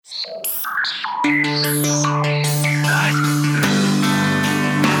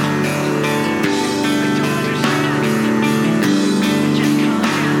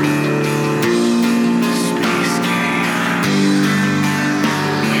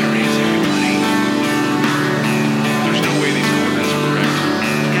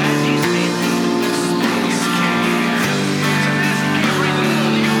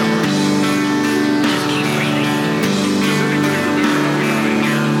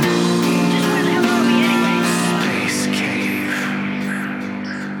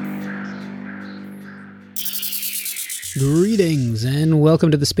Greetings and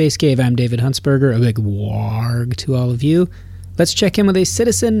welcome to the Space Cave. I'm David Huntsberger, a big warg to all of you. Let's check in with a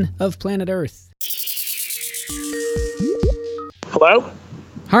citizen of planet Earth. Hello?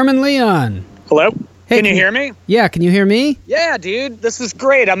 Harmon Leon. Hello? Hey, can you hear me? Yeah, can you hear me? Yeah, dude, this is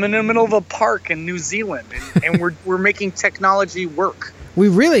great. I'm in the middle of a park in New Zealand, and we're making technology work. We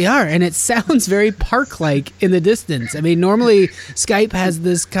really are, and it sounds very park-like in the distance. I mean, normally Skype has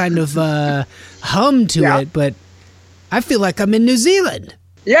this kind of hum to it, but I feel like I'm in New Zealand.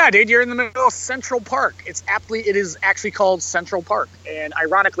 Yeah, dude, you're in the middle of Central Park. It is actually called Central Park, and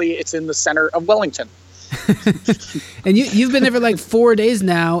ironically, it's in the center of Wellington. And you've been there for like 4 days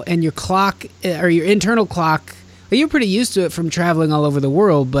now, and your clock, or your internal clock, well, you're pretty used to it from traveling all over the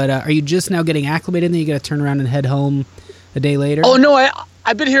world, but are you just now getting acclimated, and then you got to turn around and head home a day later? Oh, no,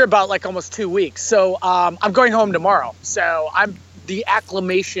 I've been here about like almost 2 weeks, so I'm going home tomorrow. So the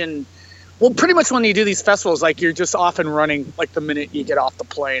acclimation... Well, pretty much when you do these festivals, like you're just off and running like the minute you get off the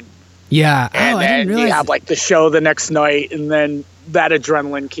plane. Yeah. And I didn't realize you have like the show the next night, and then that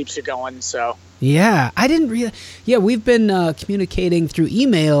adrenaline keeps you going. So yeah, I didn't realize. Yeah, we've been communicating through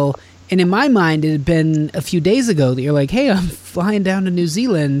email, and in my mind, it had been a few days ago that you're like, "Hey, I'm flying down to New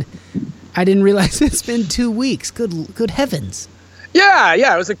Zealand." I didn't realize it's been 2 weeks. Good heavens. Yeah,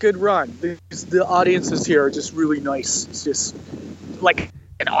 it was a good run. The audiences here are just really nice. It's just like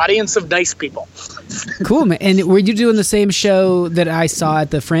an audience of nice people. Cool, man. And were you doing the same show that I saw at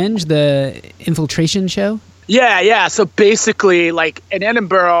the Fringe, the infiltration show? Yeah. So basically, like in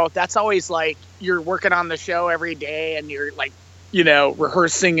Edinburgh, that's always like you're working on the show every day and you're like,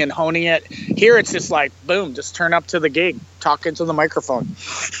 rehearsing and honing it. Here it's just like, boom, just turn up to the gig, talk into the microphone.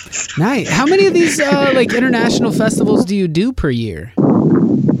 Nice. How many of these like international festivals do you do per year?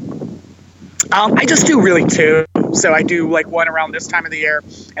 I just do really two. So I do like one around this time of the year,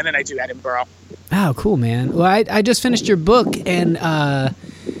 and then I do Edinburgh. Oh, cool, man. Well, I just finished your book, and I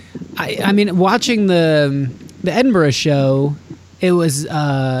mean, watching the Edinburgh show, it was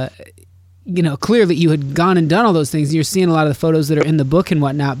clear that you had gone and done all those things. You're seeing a lot of the photos that are in the book and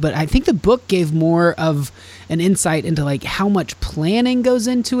whatnot, but I think the book gave more of an insight into like how much planning goes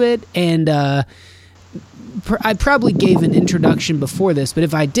into it, and I probably gave an introduction before this, but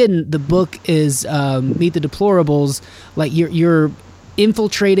if I didn't, the book is Meet the Deplorables. Like you're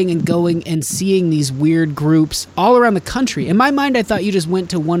infiltrating and going and seeing these weird groups all around the country. In my mind, I thought you just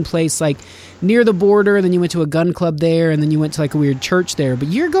went to one place like near the border, and then you went to a gun club there, and then you went to like a weird church there. But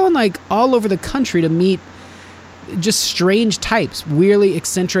you're going like all over the country to meet just strange types, weirdly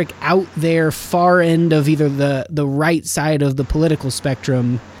eccentric, out there, far end of either the right side of the political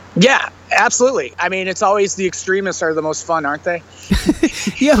spectrum. Yeah, absolutely. I mean, it's always the extremists are the most fun, aren't they?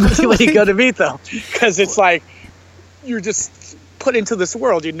 Yeah, when you go to meet them, because it's like you're just put into this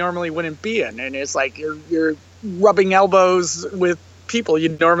world you normally wouldn't be in, and it's like you're rubbing elbows with people you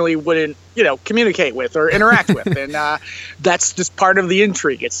normally wouldn't, communicate with or interact with, and that's just part of the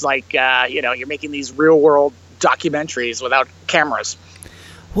intrigue. It's like you're making these real world documentaries without cameras.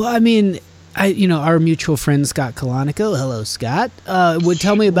 Well, I mean, our mutual friend Scott Kalanico, hello Scott, would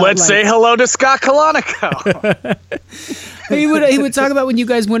tell me about. Let's say hello to Scott Kalanico. he would talk about when you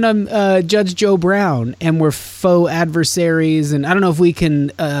guys went on Judge Joe Brown and were faux adversaries, and I don't know if we can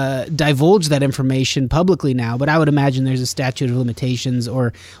divulge that information publicly now, but I would imagine there's a statute of limitations.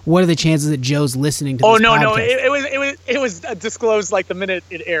 Or what are the chances that Joe's listening to? This podcast? It was disclosed like the minute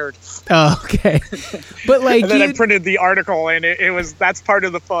it aired. Oh, okay. But like, and then I printed the article, and that's part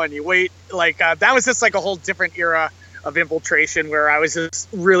of the fun. You wait. Like that was just like a whole different era of infiltration where I was just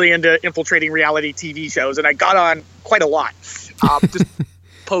really into infiltrating reality TV shows, and I got on quite a lot, just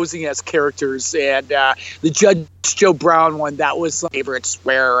posing as characters. And the Judge Joe Brown one, that was my favorites,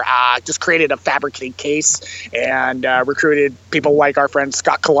 where just created a fabricated case and recruited people like our friend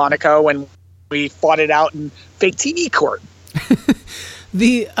Scott Kalanico, and we fought it out in fake TV court.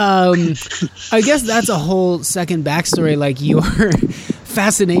 I guess that's a whole second backstory, like your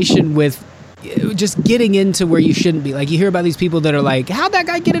fascination with just getting into where you shouldn't be. Like you hear about these people that are like, how'd that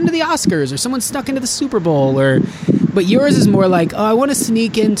guy get into the Oscars, or someone snuck into the Super Bowl, or But yours is more like, oh, I want to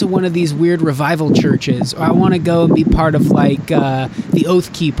sneak into one of these weird revival churches, or I want to go and be part of like the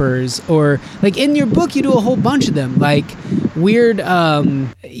Oath Keepers, or like in your book you do a whole bunch of them, like weird.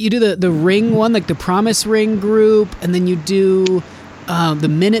 You do the Ring one, like the Promise Ring group, and then you do the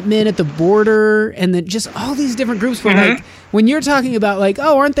Minutemen at the border, and then just all these different groups. Where like when you're talking about like,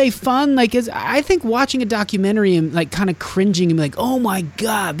 oh, aren't they fun? Like, I think watching a documentary and like kind of cringing and be like, oh my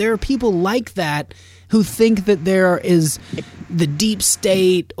God, there are people like that who think that there is the deep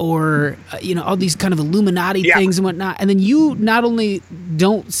state or, all these kind of Illuminati things and whatnot. And then you not only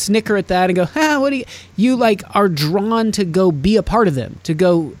don't snicker at that and go, you like are drawn to go be a part of them, to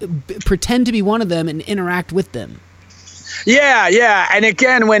go pretend to be one of them and interact with them. Yeah. And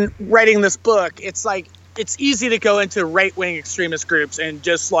again, when writing this book, it's like, it's easy to go into right-wing extremist groups and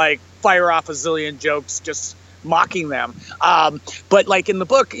just like fire off a zillion jokes, just mocking them. But like in the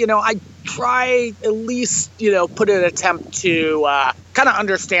book, I try at least, put an attempt to kind of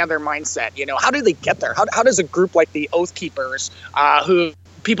understand their mindset. How do they get there? How does a group like the Oath Keepers, who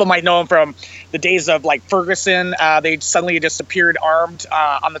people might know them from the days of like Ferguson, they suddenly just appeared armed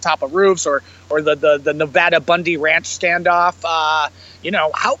on the top of roofs, or the Nevada Bundy Ranch standoff.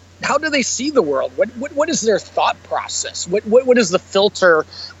 How do they see the world? What is their thought process? What is the filter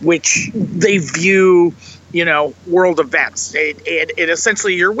which they view world events? It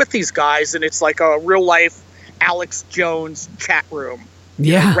essentially, you're with these guys and it's like a real life Alex Jones chat room,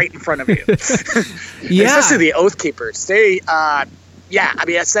 right in front of you. Especially the Oath Keepers.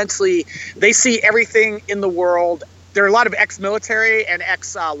 Essentially they see everything in the world. There are a lot of ex-military and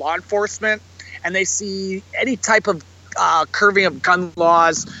ex-law enforcement, and they see any type of curving of gun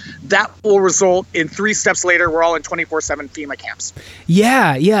laws that will result in 3 steps later we're all in 24/7 FEMA camps.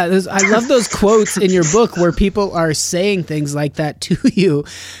 I love those quotes in your book where people are saying things like that to you,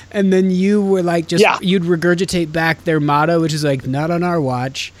 and then you were like you'd regurgitate back their motto, which is like, not on our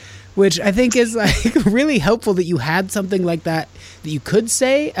watch, which I think is like really helpful that you had something like that you could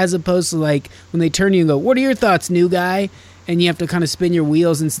say, as opposed to like when they turn to you and go, what are your thoughts, new guy? And you have to kind of spin your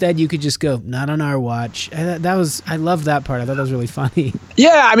wheels. Instead, you could just go, not on our watch. I love that part. I thought that was really funny.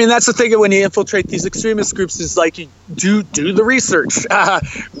 Yeah, I mean, that's the thing when you infiltrate these extremist groups is like you do the research.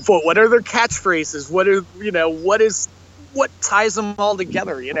 What are their catchphrases? What ties them all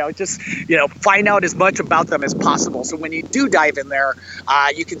together? Find out as much about them as possible. So when you do dive in there,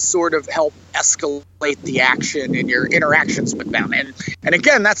 you can sort of help escalate the action in your interactions with them. And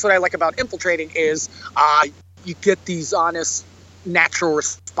again, that's what I like about infiltrating is you get these honest, natural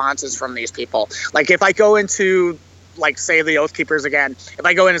responses from these people. Like if I go into, like, say the Oath Keepers again, if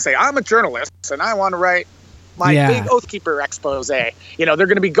I go in and say, I'm a journalist and I want to write my big Oath Keeper expose, they're going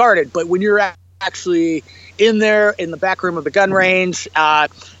to be guarded. But when you're actually in there in the back room of the gun range,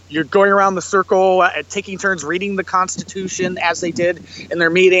 you're going around the circle, taking turns reading the Constitution as they did in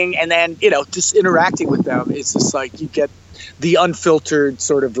their meeting, and then, just interacting with them. It's just like you get the unfiltered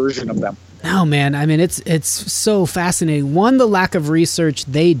sort of version of them. No, man. I mean, it's so fascinating. One, the lack of research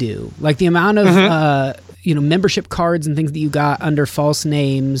they do, like the amount of membership cards and things that you got under false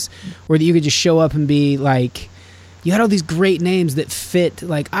names, or that you could just show up and be like, you had all these great names that fit.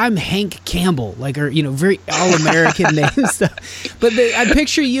 Like, I'm Hank Campbell, like, or very all-American names. But I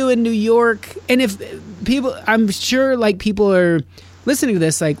picture you in New York, and if people, I'm sure like people are listening to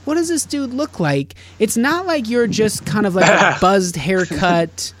this, like, what does this dude look like? It's not like you're just kind of like a buzzed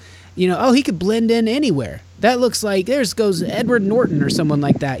haircut. He could blend in anywhere. That looks like, there's goes Edward Norton or someone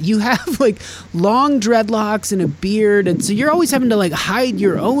like that. You have like long dreadlocks and a beard, and so you're always having to like hide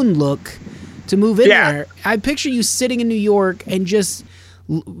your own look to move in there. I picture you sitting in New York and just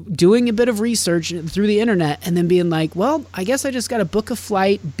doing a bit of research through the internet and then being like, well, I guess I just got to book a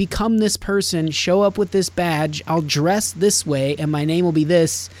flight, become this person, show up with this badge, I'll dress this way, and my name will be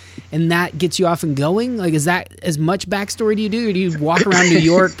this, and that gets you off and going? Like, is that as much backstory do you do, or do you walk around New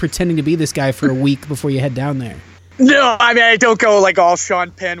York pretending to be this guy for a week before you head down there? No, I mean, I don't go like all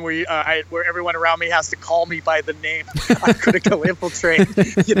Sean Penn where where everyone around me has to call me by the name. I'm going to go infiltrate.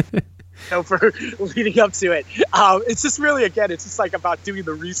 For leading up to it. It's just really, again, it's just like about doing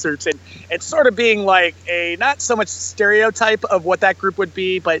the research and sort of being like a, not so much stereotype of what that group would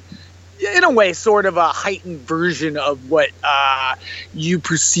be, but in a way, sort of a heightened version of what you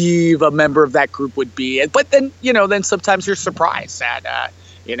perceive a member of that group would be. But then, then sometimes you're surprised at,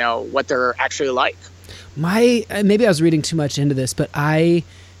 what they're actually like. Maybe I was reading too much into this, but I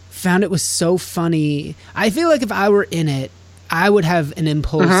found it was so funny. I feel like if I were in it, I would have an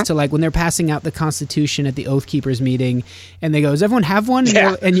impulse to, like, when they're passing out the Constitution at the Oath Keepers meeting, and they go, does everyone have one?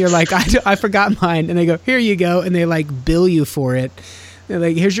 And you're like, I forgot mine. And they go, here you go. And they, like, bill you for it. They're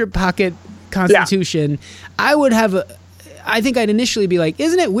like, here's your pocket Constitution, I think I'd initially be like,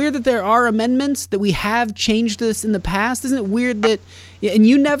 isn't it weird that there are amendments, that we have changed this in the past? Isn't it weird that, and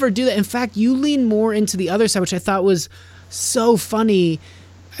you never do that. In fact, you lean more into the other side, which I thought was so funny.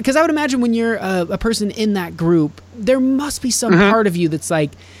 Because I would imagine when you're a person in that group, there must be some part of you that's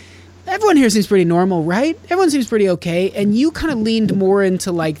like, everyone here seems pretty normal, right? Everyone seems pretty okay. And you kind of leaned more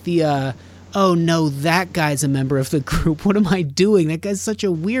into like the, oh no, that guy's a member of the group. What am I doing? That guy's such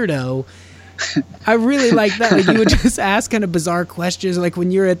a weirdo. I really like that. Like, you would just ask kind of bizarre questions, like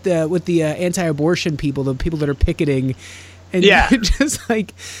when you're with the anti-abortion people, the people that are picketing, and you're just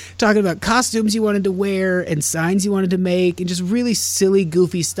like talking about costumes you wanted to wear and signs you wanted to make, and just really silly,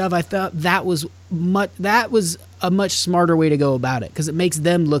 goofy stuff. I thought that was a much smarter way to go about it, because it makes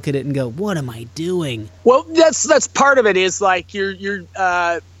them look at it and go, "What am I doing?" Well, that's part of it. Is like you're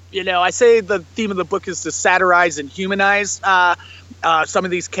I say the theme of the book is to satirize and humanize some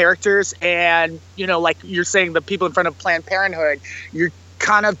of these characters, and like you're saying, the people in front of Planned Parenthood, you're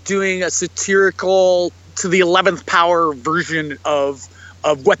kind of doing a satirical to the 11th power version of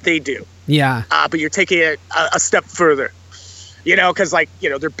what they do. Yeah. But you're taking it a step further, because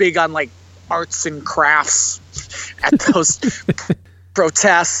they're big on like arts and crafts at those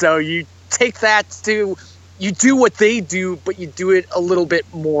protests. So you take that to, you do what they do, but you do it a little bit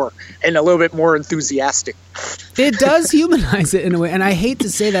more and a little bit more enthusiastic. It does humanize it in a way. And I hate to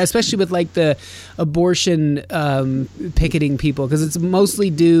say that, especially with like the abortion picketing people, because it's mostly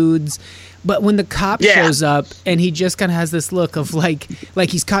dudes. But when the cop shows up and he just kind of has this look of like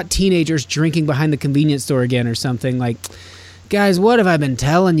he's caught teenagers drinking behind the convenience store again or something, like, guys, what have I been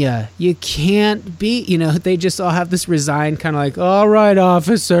telling you? You can't be, they just all have this resigned kind of like, all right,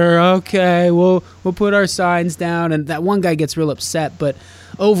 officer, okay, we'll put our signs down. And that one guy gets real upset, but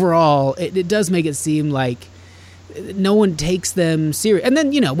overall, it does make it seem like no one takes them serious. And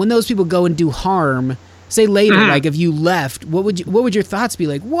then, when those people go and do harm, say later, like if you left, what would your thoughts be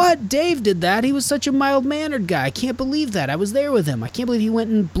like? What? Dave did that. He was such a mild-mannered guy. I can't believe that. I was there with him. I can't believe he went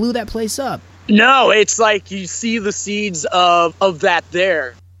and blew that place up. No, it's like you see the seeds of that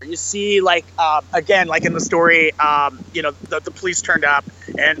there. You see, like, again, like in the story, the police turned up,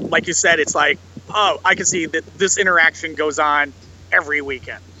 and like you said, it's like, oh, I can see that this interaction goes on every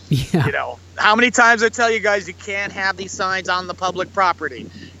weekend. Yeah. How many times I tell you guys you can't have these signs on the public property?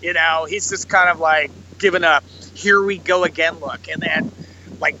 He's just kind of like giving a here we go again look, and then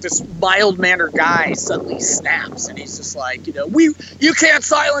like this mild-mannered guy suddenly snaps, and he's just like, you can't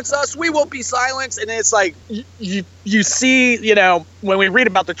silence us, we won't be silenced. And it's like you see, when we read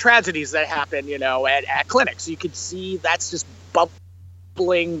about the tragedies that happen, at clinics, you can see that's just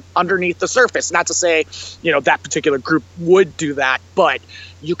bubbling underneath the surface. Not to say, that particular group would do that, but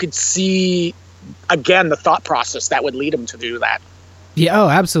you could see again the thought process that would lead them to do that. Yeah, oh,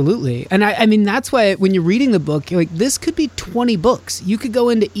 absolutely. And I mean, that's why when you're reading the book, you're like, this could be 20 books. You could go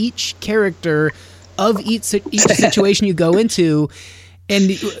into each character of each situation you go into. And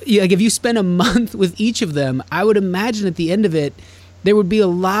like, if you spend a month with each of them, I would imagine at the end of it, there would be a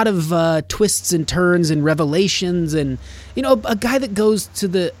lot of twists and turns and revelations. And, a guy that goes to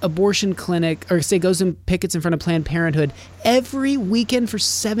the abortion clinic, or say goes and pickets in front of Planned Parenthood every weekend for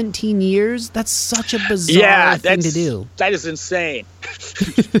 17 years, that's such a bizarre thing to do. That is insane.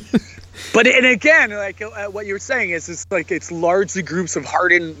 But, and again, like what you were saying is it's largely groups of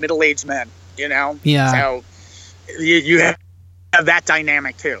hardened middle-aged men, Yeah. So you have that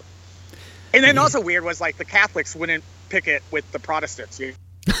dynamic too. And then also weird was like the Catholics wouldn't picket with the Protestants. You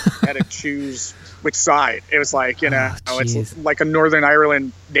had to choose which side. It was like, it's like a Northern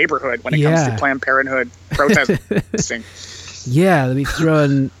Ireland neighborhood when it comes to Planned Parenthood protesting. Yeah, they'll be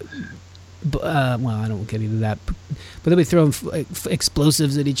throwing, I don't get into that, but they'll be throwing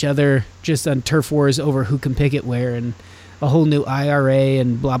explosives at each other just on turf wars over who can picket where, and a whole new IRA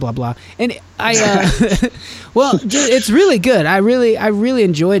and blah, blah, blah. And well, dude, it's really good. I really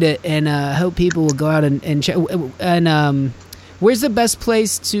enjoyed it, and I hope people will go out and check. And where's the best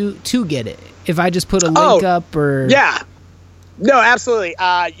place to get it? If I just put a link up, or no, absolutely.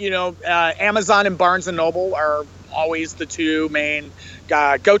 Amazon and Barnes and Noble are always the two main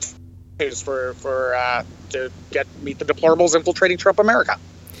go-tos for to get Meet the Deplorables Infiltrating Trump America.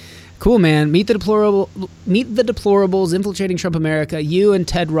 Cool, man. Meet the Deplorables Infiltrating Trump America. You and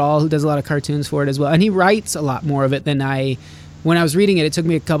Ted Rall, who does a lot of cartoons for it as well, and he writes a lot more of it than when I was reading it. It took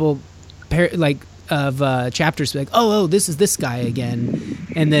me a couple of chapters to be like, oh, this is this guy again,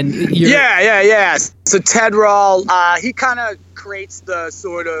 and then yeah. So Ted Rall, he kind of creates the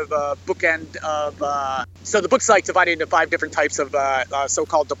sort of bookend of so the book's like divided into 5 different types of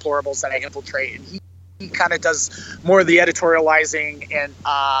so-called deplorables that I infiltrate, and he kind of does more of the editorializing and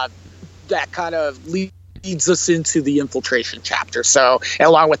that kind of leads us into the infiltration chapter. So,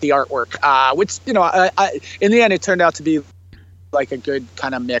 along with the artwork, which, in the end, it turned out to be like a good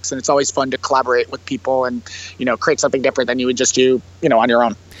kind of mix. And it's always fun to collaborate with people and, create something different than you would just do, on your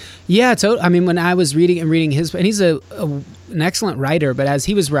own. Yeah, I mean, when I was reading his, and he's an excellent writer, but as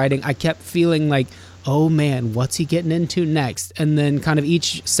he was writing, I kept feeling like, oh man, what's he getting into next? And then kind of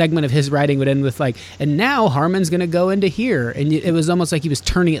each segment of his writing would end with like, and now Harmon's going to go into here. And it was almost like he was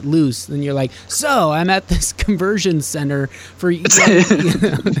turning it loose. And you're like, so I'm at this conversion center for, Yeah.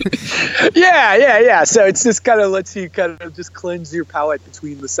 So it's just kind of lets you kind of just cleanse your palate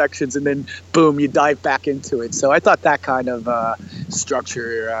between the sections, and then boom, you dive back into it. So I thought that kind of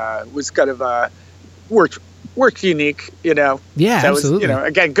structure was kind of worked unique, Yeah, so absolutely. It was,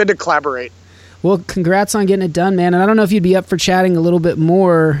 again, good to collaborate. Well, congrats on getting it done, man. And I don't know if you'd be up for chatting a little bit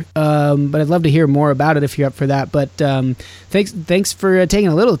more, but I'd love to hear more about it if you're up for that. But thanks for taking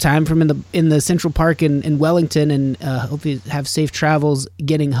a little time from in the Central Park in Wellington, and hope you have safe travels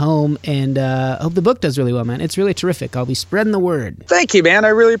getting home. And hope the book does really well, man. It's really terrific. I'll be spreading the word. Thank you, man. I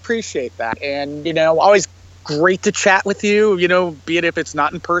really appreciate that. And always great to chat with you. Be it if it's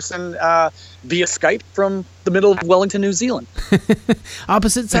not in person, via Skype from the middle of Wellington, New Zealand.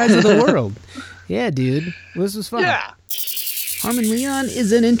 Opposite sides of the world. Yeah, dude. This was fun. Yeah. Harmon Leon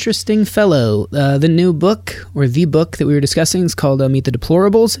is an interesting fellow. The new book, or the book that we were discussing, is called Meet the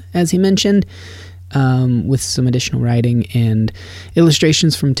Deplorables, as he mentioned, with some additional writing and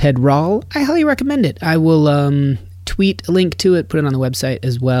illustrations from Ted Rall. I highly recommend it. I will tweet a link to it, put it on the website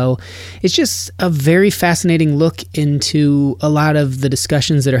as well. It's just a very fascinating look into a lot of the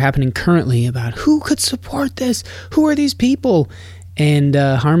discussions that are happening currently about who could support this, who are these people. And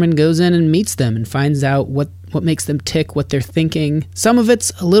Harmon goes in and meets them and finds out what makes them tick, what they're thinking. Some of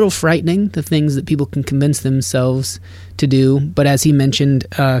it's a little frightening, the things that people can convince themselves to do. But as he mentioned,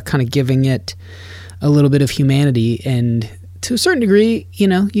 kind of giving it a little bit of humanity. And to a certain degree,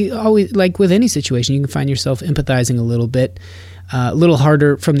 you always, like with any situation, you can find yourself empathizing a little bit. A little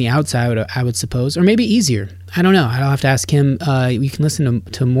harder from the outside, I would suppose, or maybe easier. I don't know. I'll have to ask him. You can listen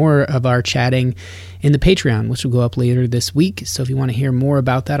to more of our chatting in the Patreon, which will go up later this week. So if you want to hear more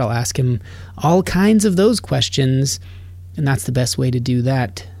about that, I'll ask him all kinds of those questions, and that's the best way to do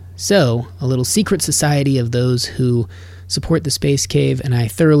that. So, a little secret society of those who support the Space Cave, and I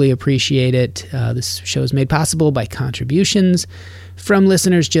thoroughly appreciate it. This show is made possible by contributions from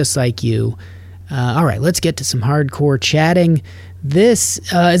listeners just like you. All right, let's get to some hardcore chatting. This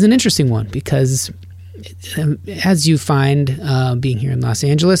is an interesting one because, as you find being here in Los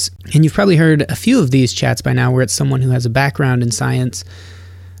Angeles, and you've probably heard a few of these chats by now where it's someone who has a background in science,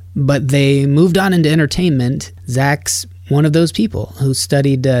 but they moved on into entertainment. Zack's one of those people who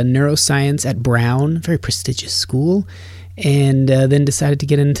studied neuroscience at Brown, very prestigious school, and then decided to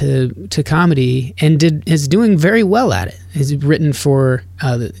get into comedy and is doing very well at it. He's written for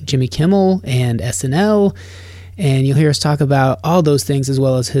Jimmy Kimmel and SNL, and you'll hear us talk about all those things as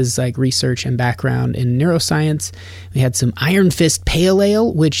well as his research and background in neuroscience. We had some Iron Fist Pale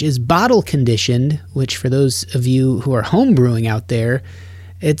Ale, which is bottle conditioned, which for those of you who are home brewing out there,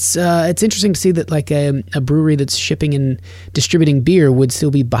 it's interesting to see that a brewery that's shipping and distributing beer would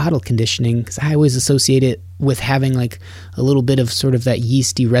still be bottle conditioning, because I always associate it with having a little bit of sort of that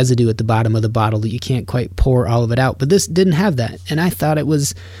yeasty residue at the bottom of the bottle that you can't quite pour all of it out. But this didn't have that, and I thought it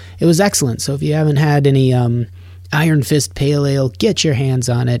was excellent. So if you haven't had any Iron Fist Pale Ale, get your hands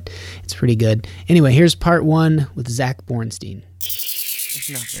on it. It's pretty good. Anyway, here's part one with Zack Bornstein.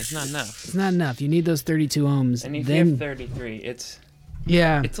 It's not enough. It's not enough. You need those 32 ohms. And if you have 33, it's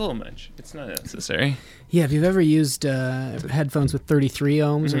a little much. It's not necessary. Yeah, if you've ever used headphones with 33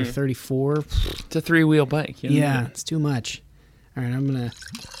 ohms or 34. It's a three-wheel bike. Yeah, it's too much. All right,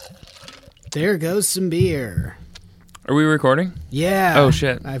 there goes some beer. Are we recording? Yeah. Oh,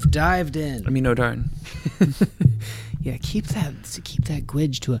 shit. I've dived in. I mean, no darn. Yeah, keep that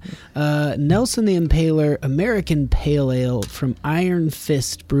gwidge to it. Nelson the Impaler American Pale Ale from Iron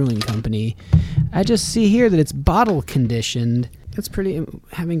Fist Brewing Company. I just see here that it's bottle conditioned. That's pretty,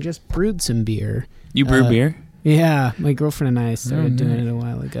 having just brewed some beer. You brew beer? Yeah, my girlfriend and I started doing it a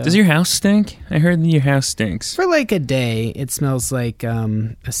while ago. Does your house stink? I heard that your house stinks. For a day, it smells like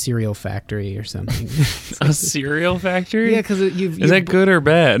a cereal factory or something. A cereal factory? Yeah, because Is that good or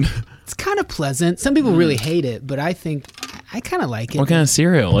bad? It's kind of pleasant. Some people really hate it, but I think I kind of like it. What kind of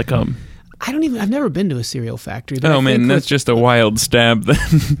cereal? I've never been to a cereal factory. Oh man, that's just a wild stab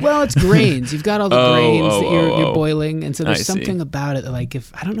then. Well, it's grains. You've got all the grains that you're boiling, and so there's I something see. about it that,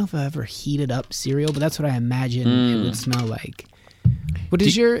 I don't know if I've ever heated up cereal, but that's what I imagine it would smell like. What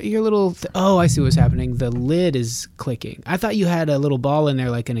is your little... oh, I see what's happening. The lid is clicking. I thought you had a little ball in there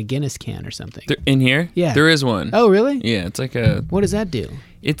like in a Guinness can or something. In here? Yeah. There is one. Oh, really? Yeah, it's like a... What does that do?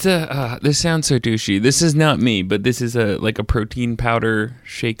 It's a... this sounds so douchey. This is not me, but this is like a protein powder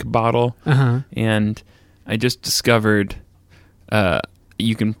shake bottle. Uh-huh. And I just discovered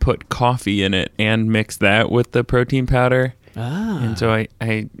you can put coffee in it and mix that with the protein powder. Ah. And so I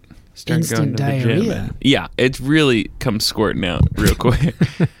start Instant going to diarrhea. the gym. Yeah, it really comes squirting out real quick.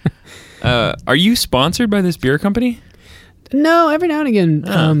 Are you sponsored by this beer company? No, every now and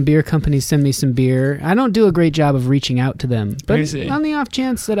again, beer companies send me some beer. I don't do a great job of reaching out to them. But on the off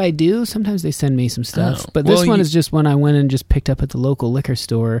chance that I do, sometimes they send me some stuff. But this one is just one I went and just picked up at the local liquor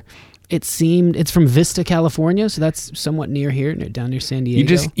store. It's from Vista, California, so that's somewhat near here, down near San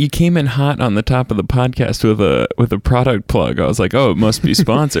Diego. You came in hot on the top of the podcast with a product plug. I was like, oh, it must be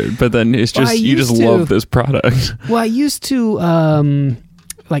sponsored. But then it's just you just love this product. Well, I used to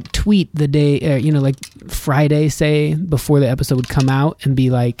like tweet the day, like Friday, say before the episode would come out, and be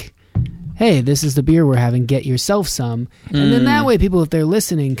like, hey, this is the beer we're having, get yourself some. And then that way people, if they're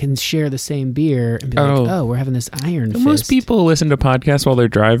listening, can share the same beer and be like, oh, we're having this Iron Fist. Most people listen to podcasts while they're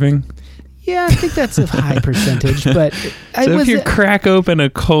driving. Yeah, I think that's a high percentage. But so if you crack open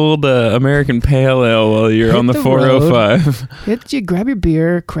a cold American Pale Ale while you're on the 405. You grab your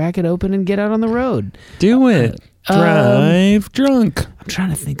beer, crack it open, and get out on the road. Do it. Drive drunk. I'm trying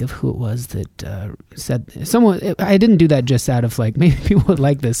to think of who it was that said someone. I didn't do that just out of like maybe people would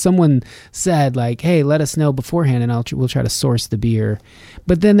like this. Someone said like, "Hey, let us know beforehand, and we'll try to source the beer."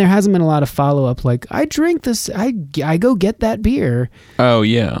 But then there hasn't been a lot of follow up. Like, I drink this. I go get that beer. Oh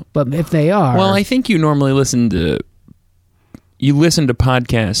yeah. But if they are, well, I think you normally listen to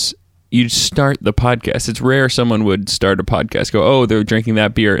podcasts. You start the podcast. It's rare someone would start a podcast, go, oh, they're drinking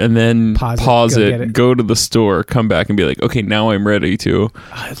that beer, and then pause it, go to the store, come back and be like, okay, now I'm ready to.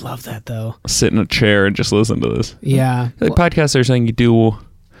 I love that, though. Sit in a chair and just listen to this. Yeah. The podcasts are saying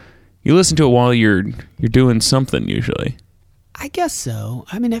you listen to it while you're doing something usually. I guess so.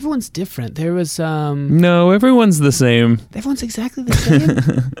 I mean, everyone's different. There was... No, everyone's the same. Everyone's exactly the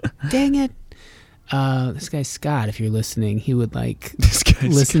same? Dang it. This guy Scott, if you're listening, he would like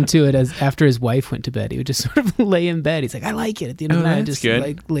listen to it as after his wife went to bed. He would just sort of lay in bed. He's like, I like it. At the end of the night, I just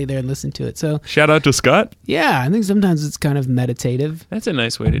like lay there and listen to it. So shout out to Scott. Yeah, I think sometimes it's kind of meditative. That's a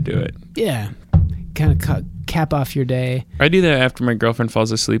nice way to do it. Yeah, kind of cap off your day. I do that after my girlfriend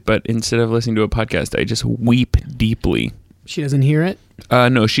falls asleep, but instead of listening to a podcast, I just weep deeply. She doesn't hear it?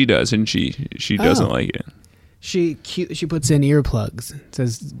 No, she does, and she doesn't like it. She puts in earplugs. It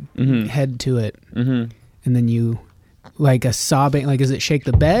says head to it. Mm-hmm. And then you, like a sobbing, like, does it shake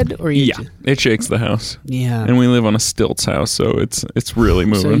the bed? Or you it shakes the house. Yeah. And we live on a stilts house, so it's really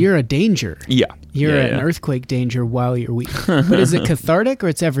moving. So you're a danger. Yeah. You're an earthquake danger while you're weak. But is it cathartic or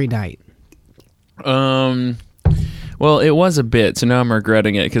it's every night? Well, it was a bit, so now I'm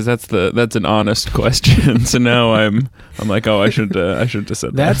regretting it because that's an honest question. So now I'm like, oh, I should have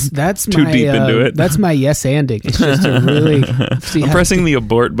said that. That's too deep into it. That's my yes-anding. It's just to really see. I'm pressing the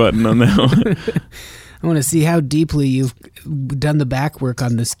abort button on that one. I want to see how deeply you've done the back work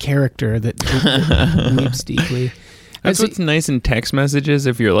on this character that weeps deeply. That's what's nice in text messages.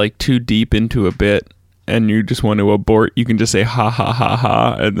 If you're like too deep into a bit and you just want to abort, you can just say ha ha ha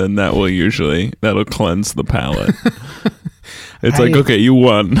ha, and then that'll cleanse the palate. It's like, okay, you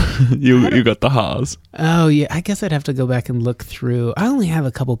won. You got the ha's. Oh yeah, I guess I'd have to go back and look through. I only have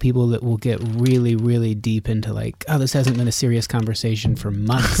a couple people that will get really, really deep into like, oh, this hasn't been a serious conversation for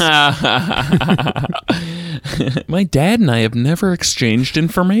months. My dad and I have never exchanged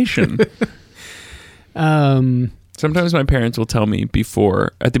information. Sometimes my parents will tell me at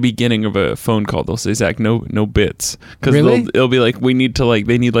the beginning of a phone call, they'll say, Zach, no bits. Because it'll be like, they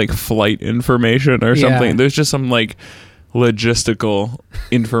need like flight information or something. Yeah. There's just some like logistical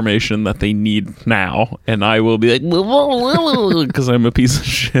information that they need now. And I will be like, because I'm a piece of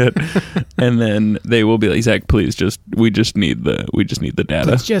shit. And then they will be like, Zach, please we just need the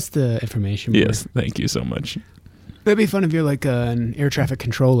data. It's just the information. Yes. Thank you so much. That'd be fun if you're like an air traffic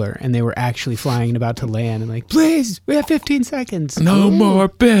controller and they were actually flying and about to land and like, please, we have 15 seconds. No more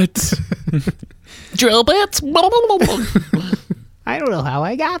bits. Drill bits. I don't know how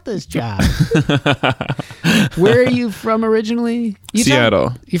I got this job. Where are you from originally?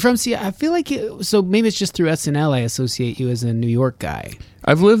 Seattle. You're from Seattle. I feel like so maybe it's just through SNL I associate you as a New York guy.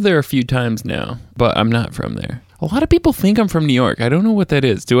 I've lived there a few times now, but I'm not from there. A lot of people think I'm from New York. I don't know what that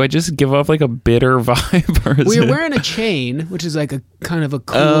is. Do I just give off like a bitter vibe? Well, you're wearing a chain, which is like a kind of a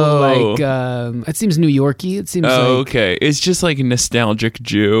cool, it seems New Yorky. It seems okay. It's just like a nostalgic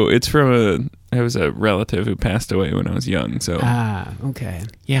Jew. It's from a relative who passed away when I was young. So okay.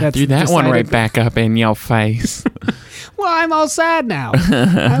 Yeah, threw that one right back up in your face. Well, I'm all sad now.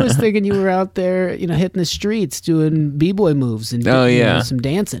 I was thinking you were out there, hitting the streets, doing b-boy moves and some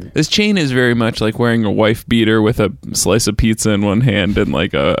dancing. This chain is very much like wearing a wife beater with a slice of pizza in one hand and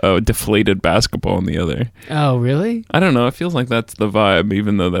like a deflated basketball in the other. Oh, really? I don't know. It feels like that's the vibe,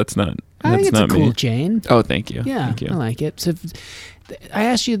 even though that's not. I think it's a cool me. chain. Oh, thank you. Yeah, thank you. I like it. So I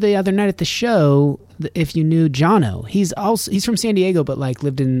asked you the other night at the show if you knew Jono. He's from San Diego, but like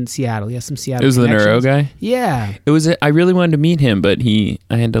lived in Seattle. He has some Seattle. It was connections. the neuro guy. Yeah, it was. I really wanted to meet him, but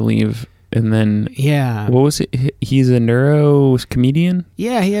I had to leave, and then what was it? He's a neuro comedian.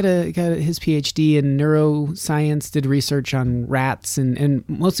 Yeah, he got his PhD in neuroscience. Did research on rats and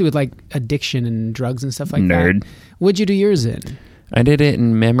mostly with like addiction and drugs and stuff like that. Nerd. What'd you do yours in? I did it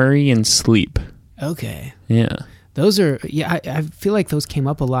in memory and sleep. Okay. Yeah. Those are, I feel like those came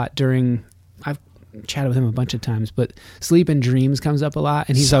up a lot I've chatted with him a bunch of times, but sleep and dreams comes up a lot,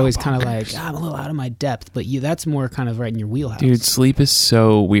 and he's always kind of like, I'm a little out of my depth, but that's more kind of right in your wheelhouse. Dude, sleep is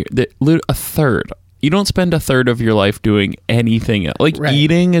so weird. A third. You don't spend a third of your life doing anything else. Like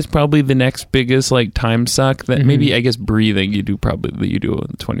eating is probably the next biggest like time suck that maybe, I guess breathing you do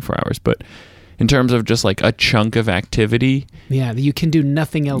in 24 hours, but in terms of just like a chunk of activity. Yeah, you can do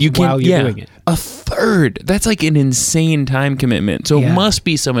nothing else while you're doing it. A third. That's like an insane time commitment. So it must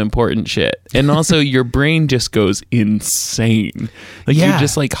be some important shit. And also your brain just goes insane. Like you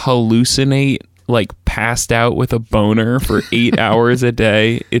just like hallucinate like passed out with a boner for 8 hours a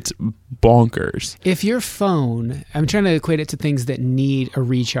day. It's bonkers. If your phone, I'm trying to equate it to things that need a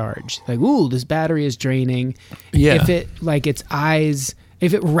recharge. Like, ooh, this battery is draining. Yeah. If it like its eyes...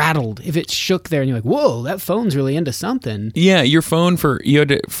 If it rattled, if it shook there, and you're like, "Whoa, that phone's really into something." Yeah, your phone for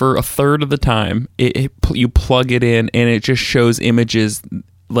a third of the time, you plug it in, and it just shows images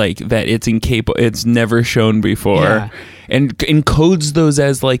like that it's never shown before, and encodes those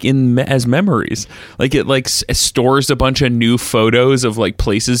as like as memories. Like it like stores a bunch of new photos of like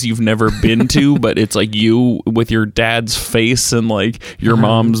places you've never been to, but it's like you with your dad's face and like your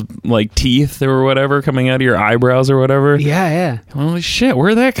mom's like teeth or whatever coming out of your eyebrows or whatever. Yeah. Holy shit,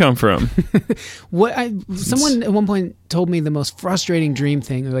 where'd that come from? Someone at one point told me the most frustrating dream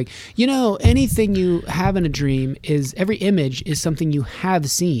thing. They're like, anything you have in a dream is every image is something you have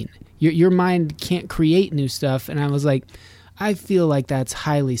seen. Your mind can't create new stuff. And I was like, I feel like that's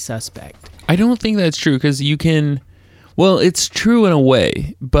highly suspect. I don't think that's true because it's true in a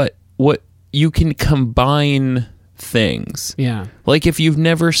way, but what you can combine things. Yeah. Like if you've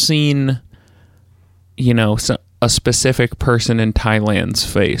never seen, a specific person in Thailand's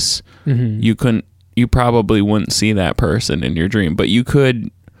face, you probably wouldn't see that person in your dream, but you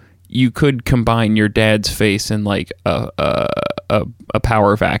could combine your dad's face and like a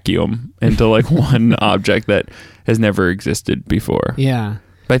power vacuum into like one object that has never existed before. Yeah.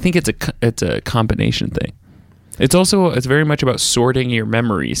 But I think it's a combination thing. It's very much about sorting your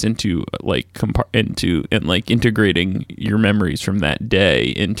memories into integrating your memories from that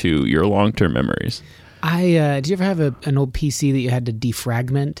day into your long-term memories. Did you ever have an old PC that you had to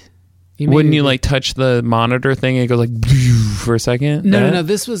defragment? Wouldn't you like touch the monitor thing and it goes like for a second? No.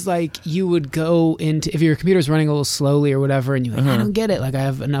 This was like you would go into, if your computer's running a little slowly or whatever, and you're like, I don't get it. Like I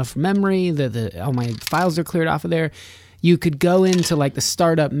have enough memory, all my files are cleared off of there. You could go into like the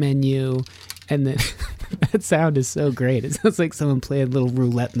startup menu, and then that sound is so great. It sounds like someone played a little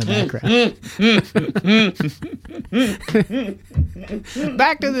roulette in the background.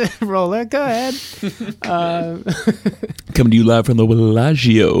 Back to the roller. Go ahead. Coming to you live from the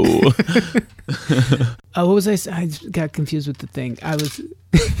Bellagio. What was I got confused with the thing. I was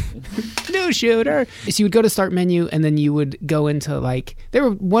new shooter. So you would go to start menu, and then you would go into like, there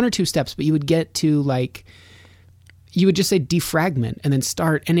were one or two steps, but you would get to like, you would just say defragment and then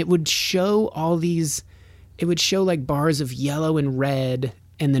start, and it would show like bars of yellow and red,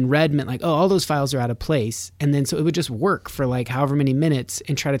 and then red meant like, oh, all those files are out of place. And then so it would just work for like however many minutes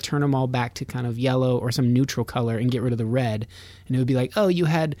and try to turn them all back to kind of yellow or some neutral color and get rid of the red. And it would be like, oh, you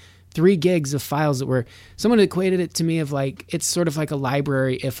had 3 gigs of files that were, someone equated it to me of like, it's sort of like a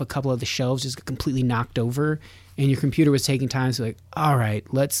library if a couple of the shelves just got completely knocked over and your computer was taking time. So like, all right,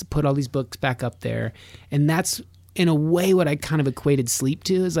 let's put all these books back up there. And that's, in a way, what I kind of equated sleep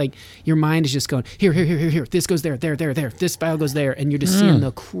to is like your mind is just going here. This goes there. This file goes there, and you're just seeing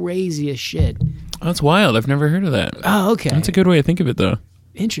the craziest shit. Oh, that's wild. I've never heard of that. Oh, okay. That's a good way to think of it, though.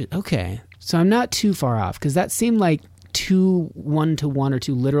 Okay, so I'm not too far off because that seemed like too one-to-one or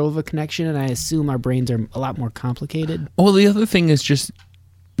too literal of a connection, and I assume our brains are a lot more complicated. Well, the other thing is just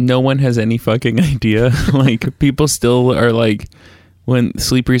no one has any fucking idea. Like people still are like, when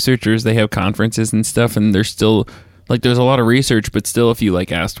sleep researchers, they have conferences and stuff, and they're still like, there's a lot of research, but still, if you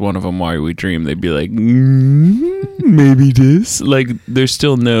like asked one of them why we dream, they'd be like, maybe this. Like, there's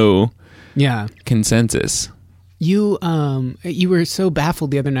still no consensus. You were so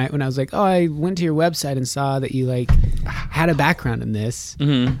baffled the other night when I was like, oh, I went to your website and saw that you like had a background in this.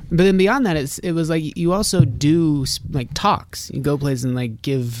 Mm-hmm. But then beyond that, it was like you also do like talks. You go places and like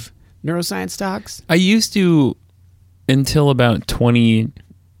give neuroscience talks. I used to until about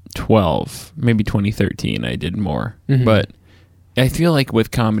 2012, maybe 2013. I did more, but I feel like with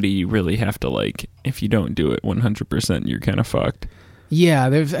comedy, you really have to like, if you don't do it 100%, you're kind of fucked. Yeah,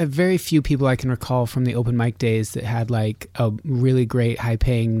 there's very few people I can recall from the open mic days that had like a really great,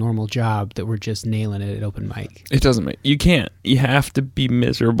 high-paying, normal job that were just nailing it at open mic. It doesn't make you can't. You have to be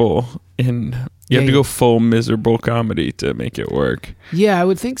miserable, and you have to go full miserable comedy to make it work. Yeah, I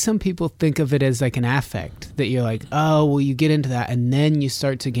would think some people think of it as like an affect that you're like, oh, well, you get into that, and then you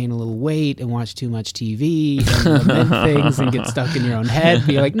start to gain a little weight and watch too much TV and lament things and get stuck in your own head.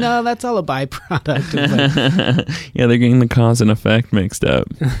 But you're like, no, that's all a byproduct of like... Yeah, they're getting the cause and effect mixed up.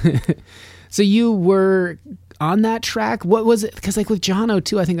 So you were on that track. What was it? Because like with Jono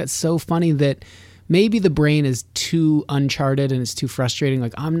too, I think that's so funny that maybe the brain is too uncharted and it's too frustrating.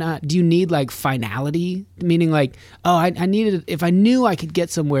 Like, do you need like finality? Meaning like, oh, I needed, if I knew I could get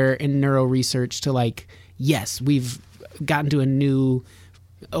somewhere in neuro research to like, yes, we've gotten to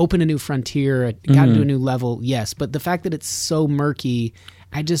open a new frontier, gotten to a new level. Yes. But the fact that it's so murky,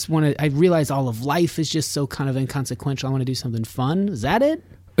 I realize all of life is just so kind of inconsequential. I want to do something fun. Is that it?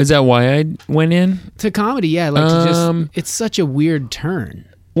 Is that why I went in? To comedy, yeah. Like it's such a weird turn.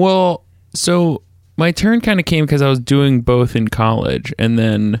 Well, so my turn kind of came because I was doing both in college, and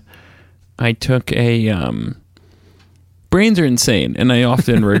then I took brains are insane, and I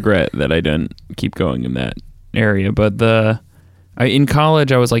often regret that I didn't keep going in that area. But in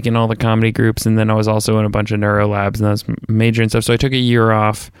college, I was like in all the comedy groups, and then I was also in a bunch of neuro labs, and I was majoring and stuff. So I took a year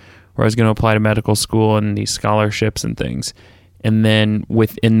off where I was going to apply to medical school and these scholarships and things, and then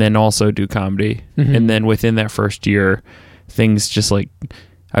also do comedy. Mm-hmm. And then within that first year, things just like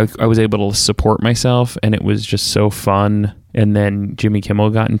I was able to support myself, and it was just so fun. And then Jimmy Kimmel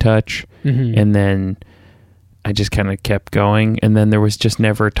got in touch, and then I just kind of kept going, and then there was just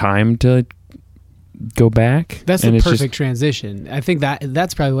never time to go back. That's the perfect transition. I think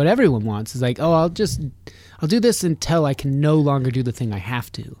that's probably what everyone wants. Is like, oh, I'll do this until I can no longer do the thing I have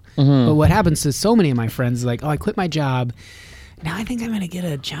to. Mm-hmm. But what happens to so many of my friends is like, oh, I quit my job. Now I think I'm going to get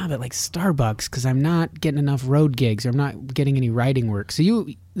a job at like Starbucks because I'm not getting enough road gigs, or I'm not getting any writing work. So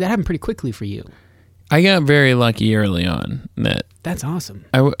that happened pretty quickly for you. I got very lucky early on. That's awesome.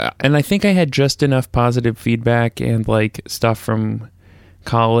 And I think I had just enough positive feedback and like stuff from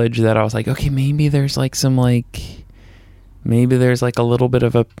college that I was like, okay, maybe there's like maybe there's like a little bit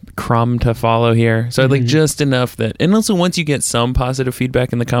of a crumb to follow here. So like just enough that, and also once you get some positive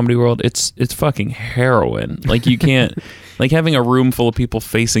feedback in the comedy world, it's fucking heroin. Like you can't, like having a room full of people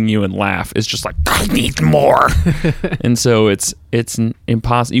facing you and laugh is just like, I need more. And so it's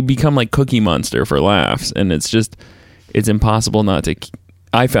impossible. You become like Cookie Monster for laughs, and it's impossible not to.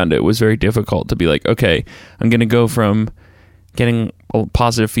 I found it was very difficult to be like, okay, I'm going to go from getting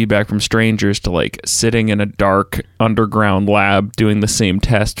positive feedback from strangers to like sitting in a dark underground lab doing the same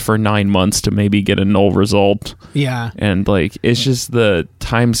test for 9 months to maybe get a null result. Yeah. And like, it's just the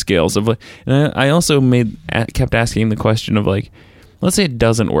time scales of like, and I also kept asking the question of like, let's say it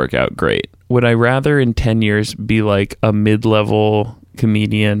doesn't work out great. Would I rather in 10 years be like a mid-level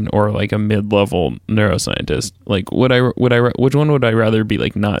comedian or like a mid-level neuroscientist? Like, which one would I rather be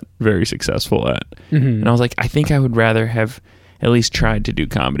like not very successful at? And I was like, I think I would rather have at least tried to do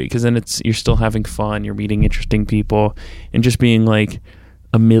comedy, because then you're still having fun, you're meeting interesting people, and just being like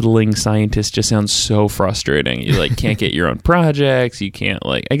a middling scientist just sounds so frustrating. You like can't get your own projects, you can't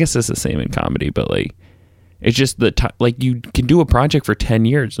like, I guess it's the same in comedy, but like it's just like you can do a project for 10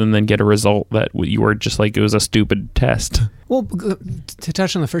 years and then get a result that you were just like, it was a stupid test. Well, to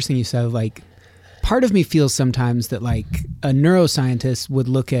touch on the first thing you said, like part of me feels sometimes that like a neuroscientist would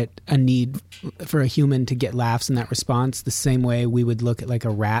look at a need for a human to get laughs in that response the same way we would look at like a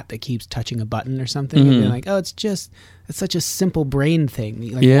rat that keeps touching a button or something and be like, oh, it's such a simple brain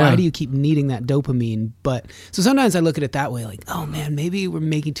thing. Like, why do you keep needing that dopamine? But so sometimes I look at it that way, like, oh man, maybe we're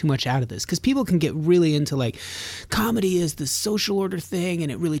making too much out of this, because people can get really into like comedy is this social order thing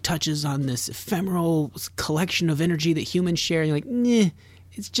and it really touches on this ephemeral collection of energy that humans share. And you're like, nah.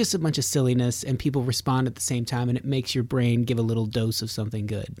 It's just a bunch of silliness, and people respond at the same time, and it makes your brain give a little dose of something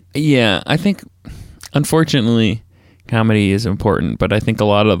good. Yeah, I think, unfortunately, comedy is important, but I think a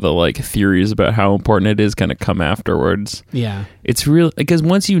lot of the like theories about how important it is kind of come afterwards. Yeah. It's real because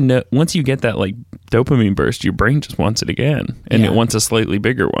once you get that like dopamine burst, your brain just wants it again, and it wants a slightly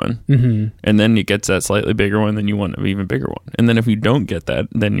bigger one. Mm-hmm. And then it gets that slightly bigger one, then you want an even bigger one. And then if you don't get that,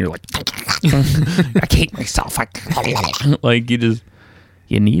 then you're like, I hate myself. Like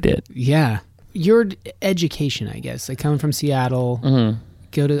you need it. Yeah. Your education, I guess, like coming from Seattle,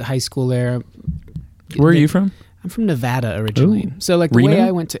 go to high school there. Where are you from? I'm from Nevada originally. Ooh. So like the Reno? way I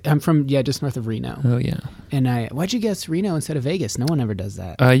went to, I'm from, just north of Reno. Oh yeah. And why'd you guess Reno instead of Vegas? No one ever does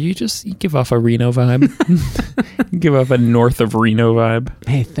that. You give off a Reno vibe. You give off a north of Reno vibe.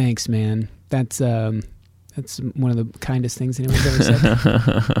 Hey, thanks, man. That's one of the kindest things anyone's ever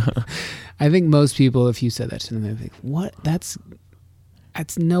said. I think most people, if you said that to them, they'd be like, what? That's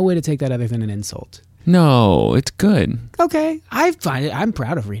no way to take that other than an insult. No, it's good. Okay, I find it. I'm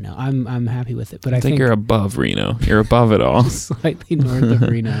proud of Reno. I'm happy with it. But I think you're above Reno. You're above it all. Slightly north of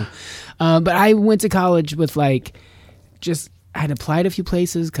Reno. But I went to college with I had applied a few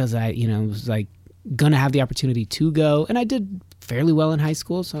places because I was like gonna have the opportunity to go, and I did fairly well in high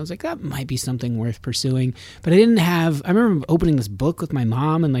school. So I was like, that might be something worth pursuing. But I remember opening this book with my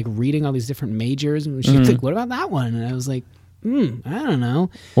mom and like reading all these different majors, and she was like, "What about that one?" And I was like, I don't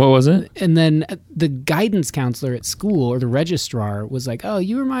know. What was it? And then the guidance counselor at school, or the registrar, was like, "Oh,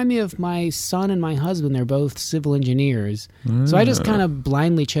 you remind me of my son and my husband. They're both civil engineers." So I just kind of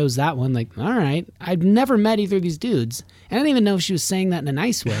blindly chose that one. Like, all right. I'd never met either of these dudes. And I didn't even know if she was saying that in a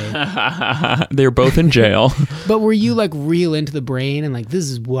nice way. They're both in jail. But were you like real into the brain and like,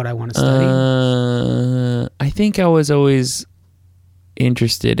 this is what I want to study? I think I was always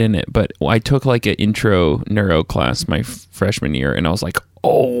interested in it, but I took like an intro neuro class my freshman year, and I was like,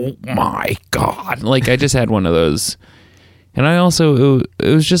 oh my god, like I just had one of those. And I also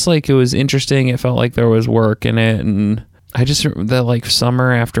it was just like, it was interesting. It felt like there was work in it, and I just, that like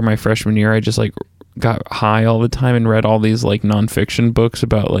summer after my freshman year, I just like got high all the time and read all these like nonfiction books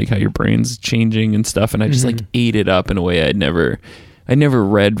about like how your brain's changing and stuff, and I just like ate it up in a way I never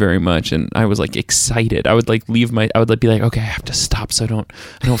read very much, and I was like excited. I would like be like, okay, I have to stop so I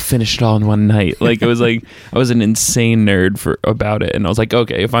don't finish it all in one night. Like it was like I was an insane nerd about it, and I was like,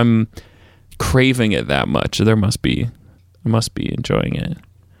 okay, if I'm craving it that much, I must be enjoying it.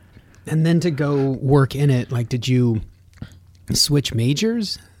 And then to go work in it, like, did you switch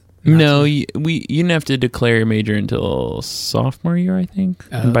majors? No, you didn't have to declare your major until sophomore year, I think.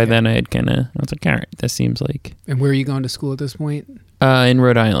 Oh, and by then I was like, all right, that seems like. And where are you going to school at this point? In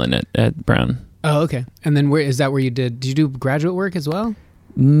Rhode Island at Brown. Oh, okay. And then did you do graduate work as well?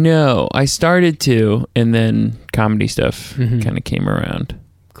 No, I started to, and then comedy stuff kind of came around.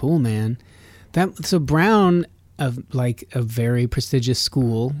 Cool, man. So Brown, of like a very prestigious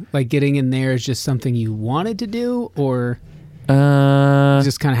school, like getting in there is just something you wanted to do, or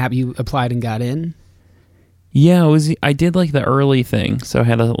just kind of happy you applied and got in? Yeah, I did like the early thing, so I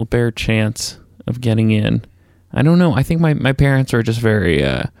had a little bare chance of getting in. I don't know. I think my parents were just very,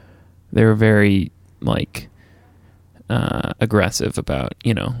 they were very like aggressive about,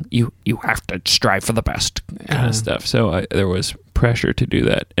 you have to strive for the best kind of stuff. So there was pressure to do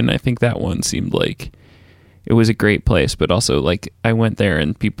that, and I think that one seemed like it was a great place, but also like I went there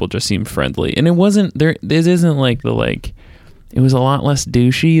and people just seemed friendly, and it wasn't there. This isn't like it was a lot less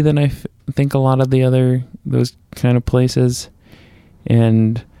douchey than I think a lot of those kind of places,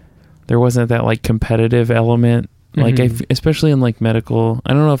 and there wasn't that like competitive element, like especially in like medical.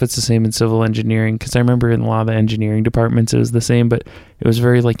 I don't know if it's the same in civil engineering, because I remember in a lot of the engineering departments it was the same, but it was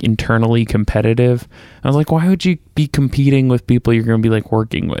very like internally competitive. I was like, why would you be competing with people you're going to be like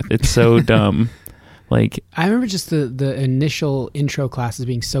working with? It's so dumb. Like, I remember just the initial intro classes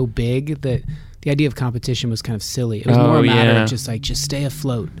being so big that the idea of competition was kind of silly. It was more a matter of just stay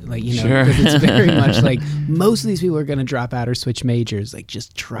afloat. Like, sure. Because it's very much like most of these people are going to drop out or switch majors. Like,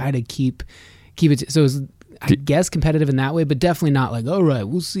 just try to keep it. So it was, I guess, competitive in that way, but definitely not like, all right,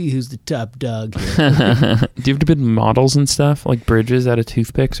 we'll see who's the top dog here. Do you have to build models and stuff, like bridges out of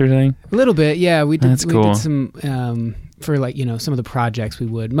toothpicks or something? A little bit, yeah. We did. That's cool. We did some for like, some of the projects we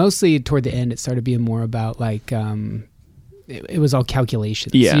would. Mostly toward the end, it started being more about like it was all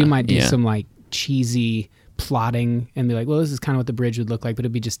calculations. Yeah. So you might do some like cheesy plotting and be like, well, this is kind of what the bridge would look like, but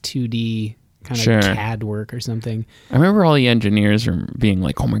it'd be just 2D kind of CAD work or something. I remember all the engineers being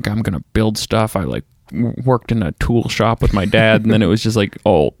like, oh my God, I'm going to build stuff. I like worked in a tool shop with my dad, and then it was just like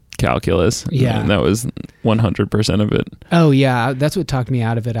all calculus. Yeah. And that was 100% of it. Oh yeah. That's what talked me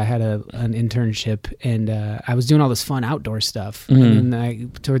out of it. I had an internship, and I was doing all this fun outdoor stuff. And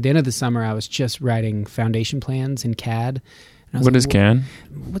then toward the end of the summer, I was just writing foundation plans in CAD. What is CAD?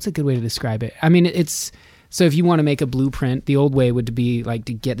 What's a good way to describe it? I mean, it's So if you want to make a blueprint, the old way would be like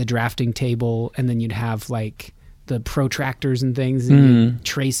to get the drafting table, and then you'd have like the protractors and things, and you'd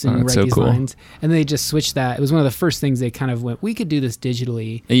trace and write these lines. And then they just switched that. It was one of the first things they kind of went, we could do this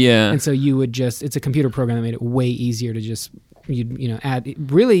digitally. Yeah. And so you would just, it's a computer program that made it way easier to just,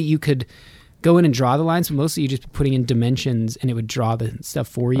 add. Really, you could go in and draw the lines, but mostly you just putting in dimensions, and it would draw the stuff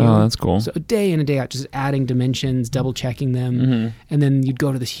for you. Oh, that's cool. So a day in and a day out, just adding dimensions, double checking them, and then you'd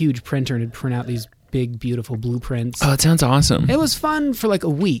go to this huge printer and it'd print out these big, beautiful blueprints. Oh, it sounds awesome. It was fun for like a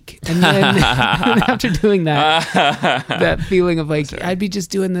week, and then after doing that, that feeling of like I'd be just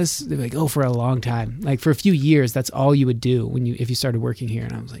doing this, they'd be like, for a long time, like for a few years, that's all you would do if you started working here.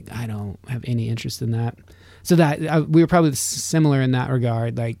 And I was like, I don't have any interest in that. So that we were probably similar in that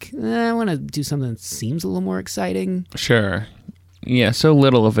regard. Like, I want to do something that seems a little more exciting. Sure. Yeah. So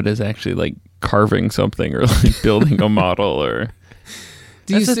little of it is actually like carving something or like building a model or.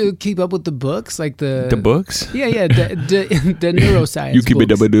 Do you still keep up with the books, like the books? Yeah, the neuroscience. You keep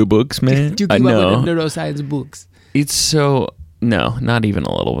it up with the books, man. Do you keep up with the neuroscience books? It's so no, not even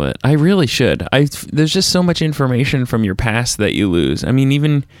a little bit. I really should. There's just so much information from your past that you lose. I mean,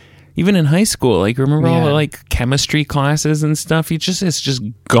 even in high school, like remember all the like chemistry classes and stuff? It's just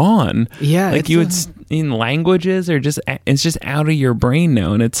gone. Yeah, like in languages or it's just out of your brain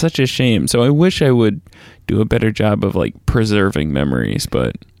now, and it's such a shame. So I wish I would do a better job of like preserving memories,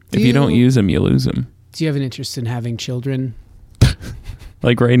 but if you don't use them, you lose them. Do you have an interest in having children?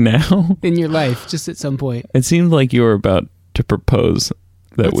 Like right now? In your life, just at some point. It seemed like you were about to propose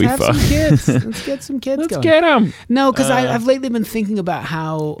that we fuck. Let's have some kids. Let's get some kids going. Let's get them. No, because I've lately been thinking about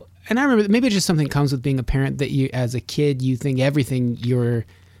how, and I remember maybe it's just something comes with being a parent that you, as a kid, you think everything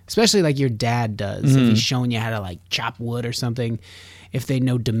especially like your dad does, if he's showing you how to like chop wood or something, if they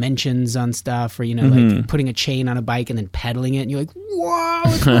know dimensions on stuff, or like putting a chain on a bike and then pedaling it, and you're like, whoa,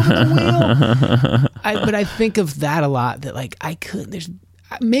 it's over the wheel. But I think of that a lot, that like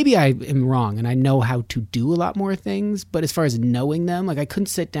maybe I am wrong and I know how to do a lot more things, but as far as knowing them, like I couldn't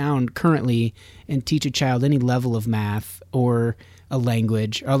sit down currently and teach a child any level of math or a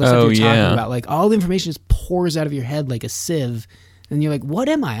language or all the stuff you're talking about. Like all the information just pours out of your head like a sieve. And you're like, what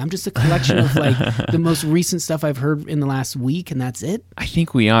am I? I'm just a collection of like the most recent stuff I've heard in the last week, and that's it? I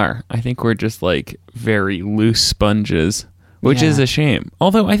think we are. I think we're just like very loose sponges, which is a shame.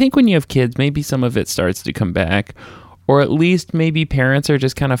 Although I think when you have kids, maybe some of it starts to come back. Or at least maybe parents are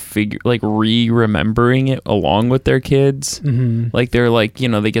just kind of remembering it along with their kids. Mm-hmm. Like they're like,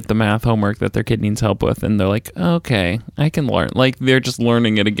 they get the math homework that their kid needs help with, and they're like, okay, I can learn. Like they're just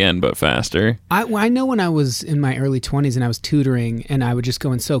learning it again, but faster. I know when I was in my early 20s and I was tutoring, and I would just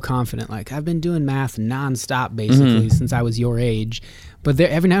go in so confident, like I've been doing math nonstop basically since I was your age. But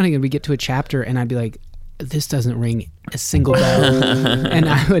every now and again we get to a chapter and I'd be like, this doesn't ring a single bell. And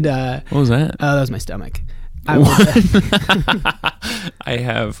I would... what was that? Oh, that was my stomach. I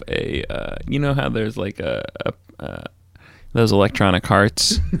have a how there's like those electronic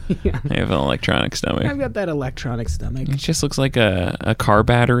hearts. Yeah. I have an electronic stomach. I've got that electronic stomach. It just looks like a car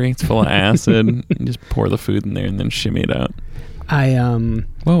battery. It's full of acid. You just pour the food in there and then shimmy it out.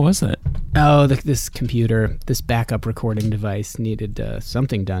 What was that? Oh, this computer, this backup recording device needed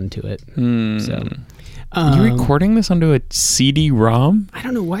something done to it. So are you recording this onto a CD-ROM? I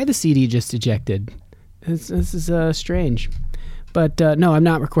don't know why the CD just ejected. This is strange. But no, I'm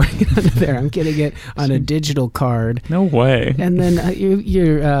not recording it under there. I'm getting it on a digital card. No way. And then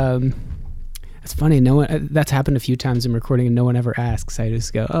you're it's funny. No one. That's happened a few times in recording, and no one ever asks. I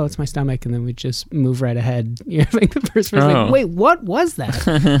just go, "Oh, it's my stomach," and then we just move right ahead. Like the first person, like, "Wait, what was that?"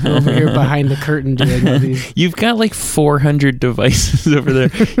 Over here behind the curtain doing all these. You've got like 400 devices over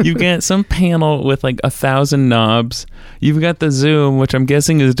there. You've got some panel with like 1,000 knobs. You've got the Zoom, which I'm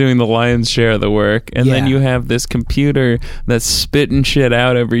guessing is doing the lion's share of the work, and then you have this computer that's spitting shit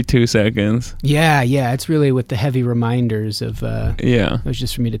out every 2 seconds. Yeah. It's really with the heavy reminders of. It was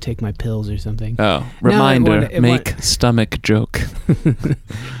just for me to take my pills or something. Oh, reminder, make stomach joke.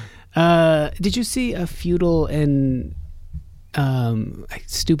 Did you see a futile and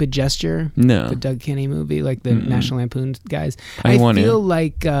stupid gesture? No. The Doug Kenny movie, like the National Lampoon guys. I feel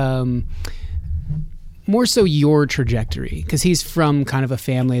like more so your trajectory, because he's from kind of a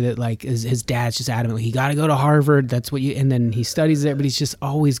family that like his dad's just adamant, like, you got to go to Harvard. That's what and then he studies there, but he's just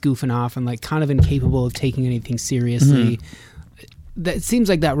always goofing off and like kind of incapable of taking anything seriously. That seems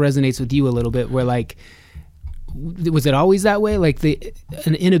like that resonates with you a little bit, where like, was it always that way? Like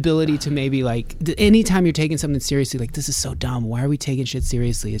an inability to maybe like, anytime you're taking something seriously, like, this is so dumb. Why are we taking shit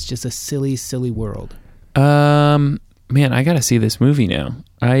seriously? It's just a silly, silly world. Man, I got to see this movie now.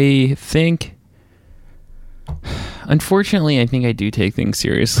 I think Unfortunately, I think I do take things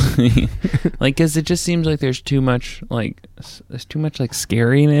seriously. Like, because it just seems like there's too much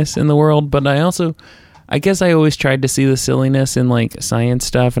scariness in the world. But I guess I always tried to see the silliness in like science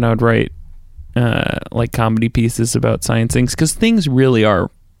stuff, and I would write like comedy pieces about science things, because things really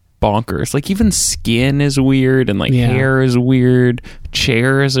are bonkers. Like, even skin is weird, and like hair is weird.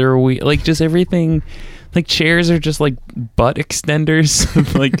 Chairs are weird. Like, just everything. Like, chairs are just like butt extenders,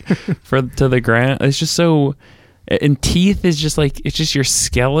 like to the ground. It's just so. And teeth is just like, it's just your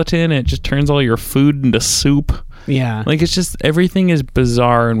skeleton. It just turns all your food into soup. Yeah. Like, it's just, everything is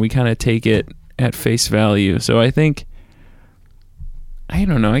bizarre, and we kind of take it at face value. So I think, I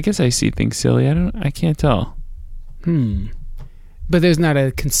don't know. I guess I see things silly. I can't tell. But there's not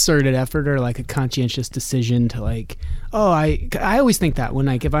a concerted effort or like a conscientious decision to like, I always think that when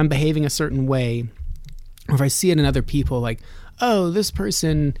like, if I'm behaving a certain way, or if I see it in other people, like, this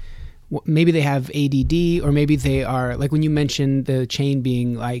person, maybe they have ADD, or maybe they are, like when you mentioned the chain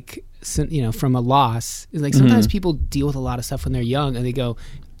being like, from a loss, it's like sometimes people deal with a lot of stuff when they're young, and they go,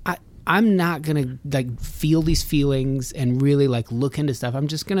 I'm not gonna like feel these feelings and really like look into stuff.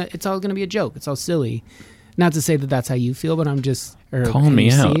 It's all gonna be a joke. It's all silly. Not to say that that's how you feel, but I'm just call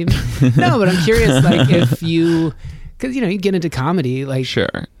me out. No, but I'm curious, like if you. Because, you get into comedy, like... Sure.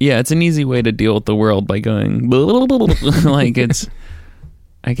 Yeah, it's an easy way to deal with the world by going... like, it's...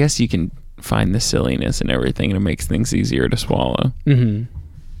 I guess you can find the silliness in everything, and it makes things easier to swallow.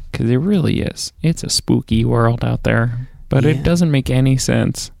 Because it really is. It's a spooky world out there, but it doesn't make any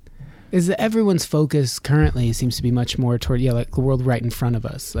sense. Is that everyone's focus currently seems to be much more toward, like the world right in front of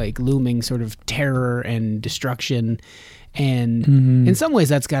us, like looming sort of terror and destruction. And in some ways,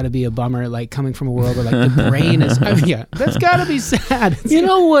 that's got to be a bummer, like coming from a world where like the brain is, that's got to be sad. You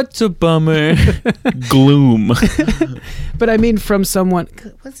know what's a bummer? Gloom. But I mean, from someone,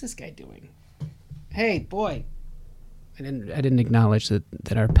 what's this guy doing? Hey, boy. I didn't acknowledge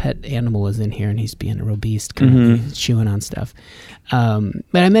that our pet animal is in here, and he's being a real beast, currently chewing on stuff. But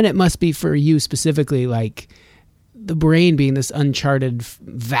I meant it must be for you specifically, like the brain being this uncharted,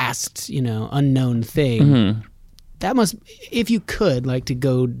 vast, unknown thing. That must, if you could, like, to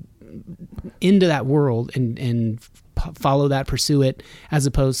go into that world and follow that, pursue it, as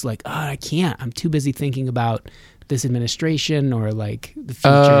opposed to like, I can't. I'm too busy thinking about this administration or like the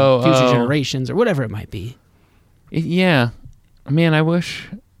future generations or whatever it might be. Yeah. Man, I wish.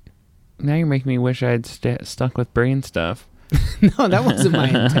 Now you're making me wish I had stuck with brain stuff. No, that wasn't my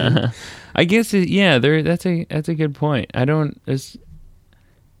intent. I guess, that's a good point. It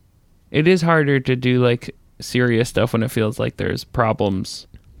is harder to do like serious stuff when it feels like there's problems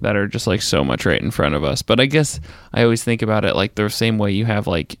that are just like so much right in front of us. But I guess I always think about it like the same way you have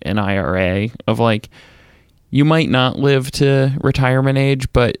like an IRA of like, you might not live to retirement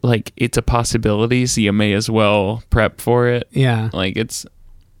age, but like it's a possibility, so you may as well prep for it. Yeah. Like it's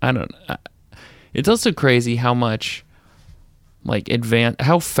also crazy how much like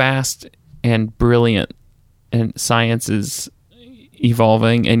how fast and brilliant and science is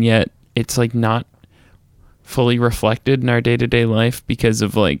evolving, and yet it's like not fully reflected in our day-to-day life because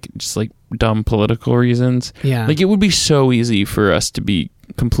of like just like dumb political reasons. Yeah. Like it would be so easy for us to be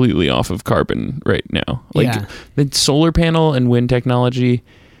completely off of carbon right now. Like the solar panel and wind technology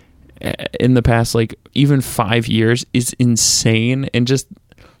in the past like even 5 years is insane, and just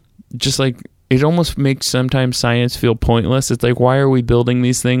like it almost makes sometimes science feel pointless. It's like, why are we building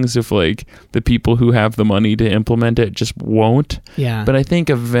these things if like the people who have the money to implement it just won't? Yeah. But I think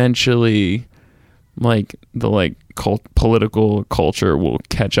eventually like the like political culture will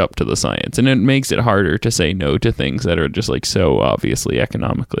catch up to the science, and it makes it harder to say no to things that are just like so obviously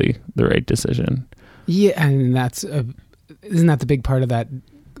economically the right decision. Yeah, and isn't that the big part of that?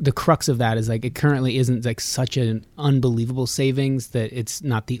 The crux of that is like it currently isn't like such an unbelievable savings that it's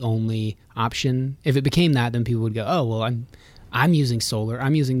not the only option. If it became that, then people would go, oh well, I'm using solar,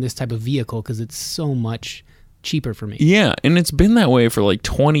 I'm using this type of vehicle because it's so much cheaper for me. Yeah, and it's been that way for like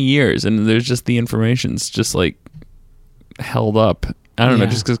 20 years, and there's just the information's just like held up. I don't know,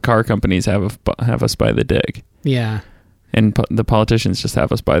 just because car companies have us by the dick. Yeah. And the politicians just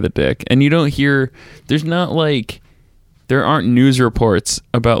have us by the dick. And you don't hear, there aren't news reports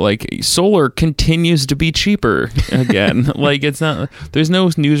about like solar continues to be cheaper again. Like it's not, there's no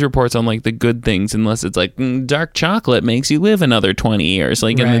news reports on like the good things unless it's like dark chocolate makes you live another 20 years.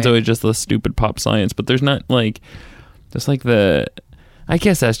 Like, and it's always just the stupid pop science, but there's not like, just like I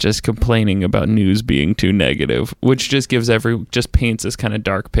guess that's just complaining about news being too negative, which just just paints this kind of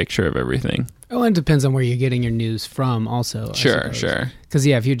dark picture of everything. Oh, and it depends on where you're getting your news from also. Sure. Because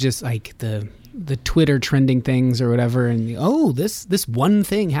if you're just like the Twitter trending things or whatever, and this one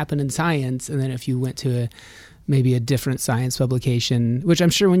thing happened in science, and then if you went to maybe a different science publication, which I'm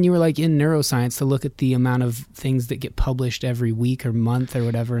sure when you were like in neuroscience to look at the amount of things that get published every week or month or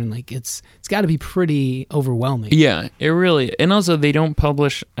whatever, and like it's got to be pretty overwhelming. Yeah, it really, and also they don't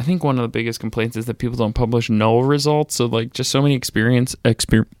publish. I think one of the biggest complaints is that people don't publish null results. So like just so many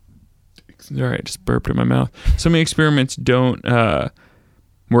sorry, I just burped in my mouth. So many experiments don't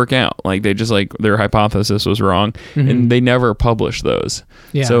work out. Like they just like their hypothesis was wrong, and they never publish those.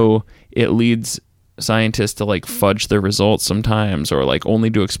 Yeah. So it leads scientists to like fudge their results sometimes, or like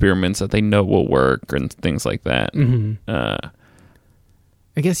only do experiments that they know will work and things like that.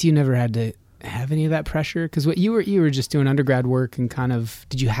 I guess you never had to have any of that pressure, because what you were just doing undergrad work, and kind of,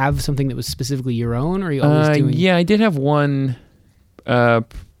 did you have something that was specifically your own, or are you always doing? Yeah, I did have one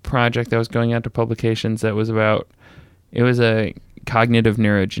project that was going out to publications that was about, it was a cognitive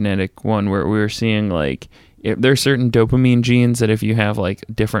neurogenetic one where we were seeing like there are certain dopamine genes that if you have like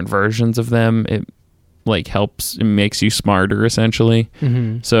different versions of them, it like helps, it makes you smarter essentially.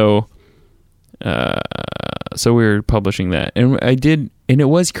 So we were publishing that, and it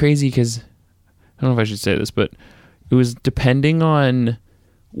was crazy because I don't know if I should say this, but it was depending on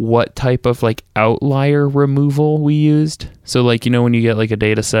what type of like outlier removal we used. So like, you know, when you get like a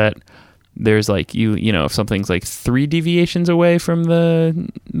data set, there's like you know if something's like 3 deviations away from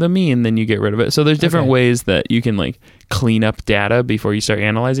the mean, then you get rid of it. So there's different ways that you can like clean up data before you start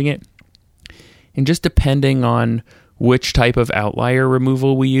analyzing it. And just depending on which type of outlier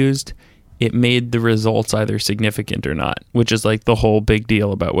removal we used, it made the results either significant or not, which is like the whole big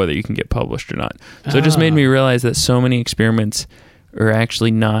deal about whether you can get published or not. So it just made me realize that so many experiments are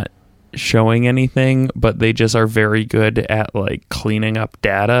actually not showing anything, but they just are very good at like cleaning up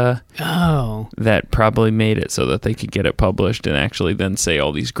data. That probably made it so that they could get it published and actually then say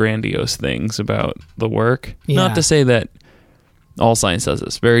all these grandiose things about the work. Not to say that all science does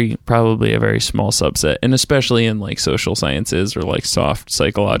this. Probably a very small subset, and especially in like social sciences or like soft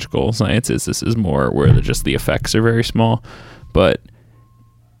psychological sciences, this is more where just the effects are very small. But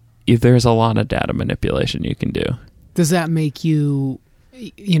if there's a lot of data manipulation you can do. Does that make you,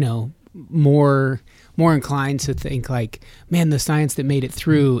 you know, more inclined to think like, man, the science that made it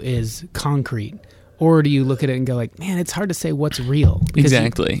through is concrete? Or do you look at it and go like, man, it's hard to say what's real?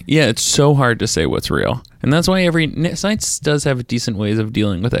 Exactly. Yeah, it's so hard to say what's real. And that's why science does have decent ways of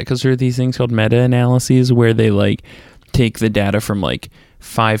dealing with that, because there are these things called meta-analyses where they like take the data from like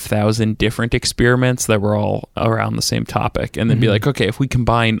 5,000 different experiments that were all around the same topic, and then be like, okay, if we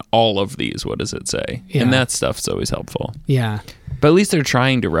combine all of these, what does it say? Yeah. And that stuff's always helpful. Yeah. But at least they're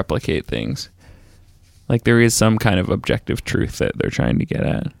trying to replicate things. Like there is some kind of objective truth that they're trying to get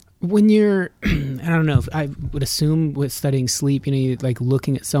at. When you're, I don't know, I would assume with studying sleep, you know, you're like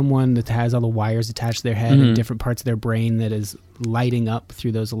looking at someone that has all the wires attached to their head and different parts of their brain that is lighting up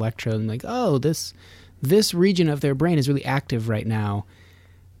through those electrodes, and like, oh, this region of their brain is really active right now.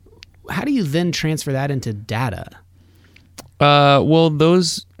 How do you then transfer that into data?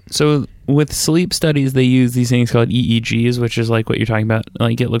 So with sleep studies, they use these things called EEGs, which is like what you're talking about.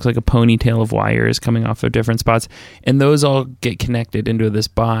 Like it looks like a ponytail of wires coming off of different spots. And those all get connected into this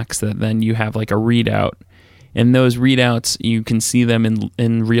box that then you have like a readout. And those readouts, you can see them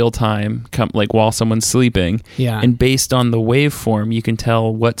in real time, like while someone's sleeping. Yeah. And based on the waveform, you can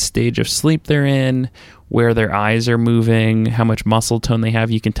tell what stage of sleep they're in, where their eyes are moving, how much muscle tone they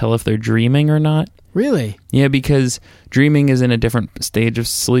have. You can tell if they're dreaming or not. Really? Yeah, because dreaming is in a different stage of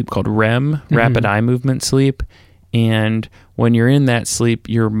sleep called REM, rapid eye movement sleep. And when you're in that sleep,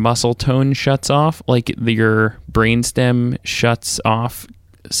 your muscle tone shuts off, like your brainstem shuts off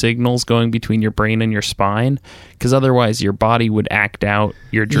signals going between your brain and your spine, because otherwise your body would act out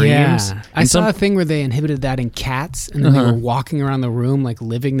your dreams. Yeah. I saw a thing where they inhibited that in cats, and then they were walking around the room like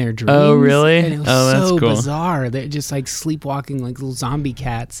living their dreams. Oh, really? And it was that's so cool. bizarre. They're just like sleepwalking like little zombie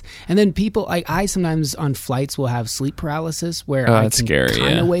cats. And then people, like I sometimes on flights will have sleep paralysis where I can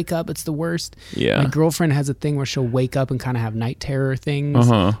kind of wake up. It's the worst. Yeah. My girlfriend has a thing where she'll wake up and kind of have night terror things,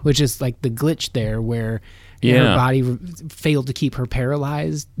 which is like the glitch there where her body failed to keep her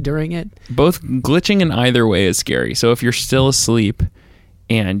paralyzed during it. Both glitching in either way is scary. So if you're still asleep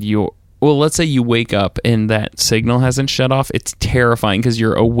and let's say you wake up and that signal hasn't shut off, it's terrifying because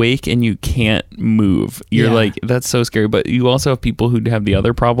you're awake and you can't move. You're like, that's so scary. But you also have people who have the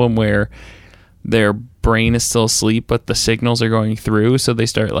other problem where their brain is still asleep, but the signals are going through, so they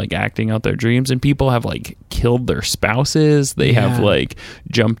start like acting out their dreams. And people have like killed their spouses. They have like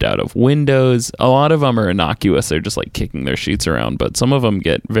jumped out of windows. A lot of them are innocuous. They're just like kicking their sheets around, but some of them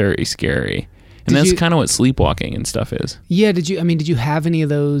get very scary. And that's kind of what sleepwalking and stuff is. Yeah. Did you have any of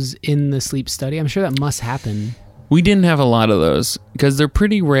those in the sleep study? I'm sure that must happen. We didn't have a lot of those because they're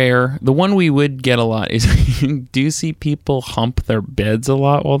pretty rare. The one we would get a lot is, do you see people hump their beds a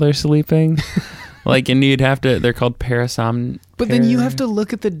lot while they're sleeping? Like, and you'd have to, they're called parasomnia. But then you have to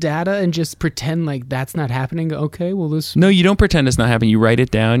look at the data and just pretend like that's not happening. Okay, well this... No, you don't pretend it's not happening. You write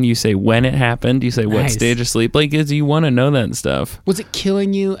it down. You say when it happened. You say what stage of sleep. Like, you want to know that stuff. Was it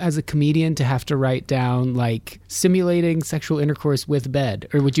killing you as a comedian to have to write down, like, simulating sexual intercourse with bed?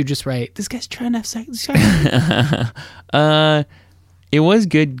 Or would you just write, this guy's trying to have sex? It was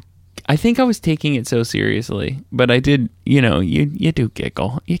good. I think I was taking it so seriously, but I did, you do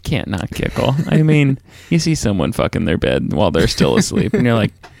giggle. You can't not giggle. I mean, you see someone fucking their bed while they're still asleep, and you're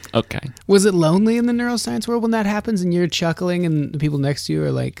like, okay. Was it lonely in the neuroscience world when that happens and you're chuckling and the people next to you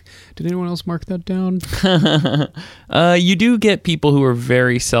are like, did anyone else mark that down? You do get people who are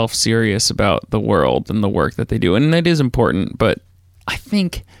very self-serious about the world and the work that they do, and that is important, but I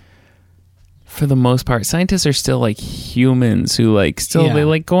think... for the most part, scientists are still like humans who they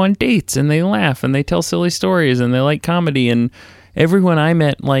like go on dates and they laugh and they tell silly stories and they like comedy, and everyone I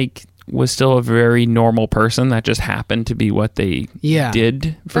met like was still a very normal person. That just happened to be what they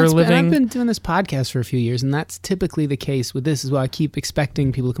did for a living. I've been doing this podcast for a few years, and that's typically the case with this as well. I keep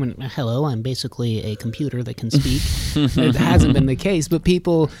expecting people to come in, hello, I'm basically a computer that can speak. It hasn't been the case, but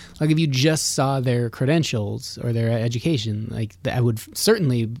people, like if you just saw their credentials or their education, like that would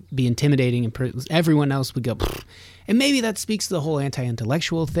certainly be intimidating, and everyone else would go, pfft. And maybe that speaks to the whole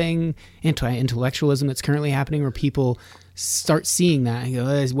anti-intellectualism that's currently happening, where people start seeing that and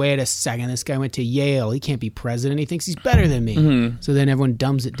go, wait a second, this guy went to Yale, he can't be president, he thinks he's better than me. Mm-hmm. So then everyone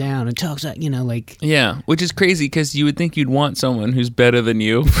dumbs it down and talks like, yeah, which is crazy because you would think you'd want someone who's better than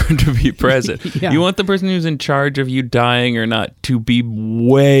you to be president. Yeah. You want the person who's in charge of you dying or not to be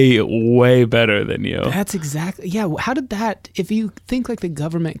way, way better than you. That's exactly, how did that, if you think like the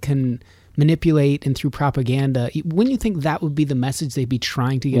government can manipulate and through propaganda, wouldn't you think that would be the message they'd be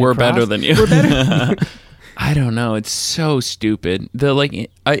trying to get We're across? Better than you. We're better. I don't know. It's so stupid.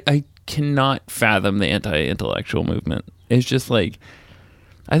 I cannot fathom the anti-intellectual movement. It's just like,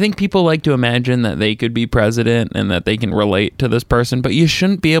 I think people like to imagine that they could be president and that they can relate to this person, but you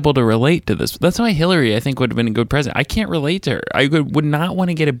shouldn't be able to relate to this. That's why Hillary, I think, would have been a good president. I can't relate to her. I would not want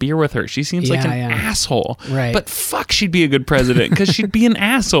to get a beer with her. She seems like an asshole. Right. But fuck, she'd be a good president because she'd be an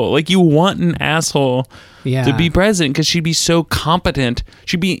asshole. Like, you want an asshole to be president because she'd be so competent.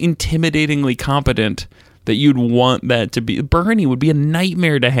 She'd be intimidatingly competent that you'd want that to be. Bernie would be a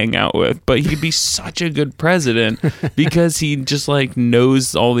nightmare to hang out with, but he'd be such a good president because he just like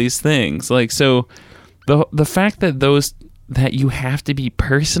knows all these things. Like, so the fact that you have to be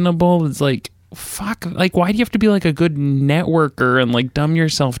personable is like, fuck, like, why do you have to be like a good networker and like dumb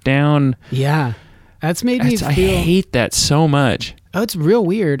yourself down? Yeah. That's made me feel... I hate that so much. Oh, it's real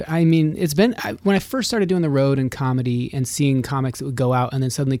weird. I mean, it's been... when I first started doing the road and comedy and seeing comics that would go out and then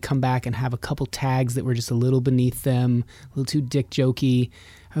suddenly come back and have a couple tags that were just a little beneath them, a little too dick jokey,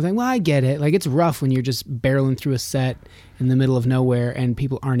 I was like, well, I get it. Like, it's rough when you're just barreling through a set in the middle of nowhere and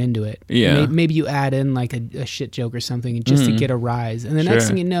people aren't into it. Yeah. Maybe you add in like a shit joke or something just to get a rise. And the next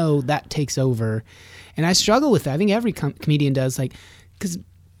thing you know, that takes over. And I struggle with that. I think every comedian does, like, because...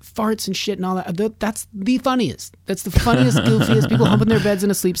 farts and shit and all that, that's the funniest. That's the funniest, goofiest. People humping their beds in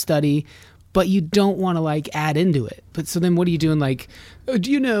a sleep study, but you don't want to like add into it. But so then what are you doing, like,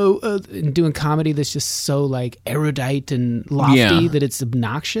 doing comedy that's just so like erudite and lofty that it's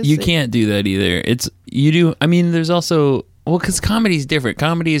obnoxious? You can't do that either. I mean, there's also, well, because comedy's different.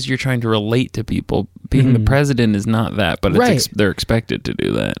 Comedy is you're trying to relate to people. Being the president is not that, but they're expected to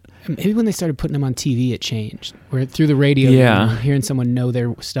do that. Maybe when they started putting them on TV, it changed. Where through the radio, hearing someone know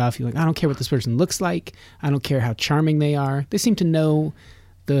their stuff, you're like, I don't care what this person looks like. I don't care how charming they are. They seem to know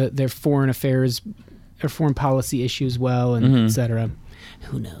their foreign affairs or foreign policy issues well, and et cetera.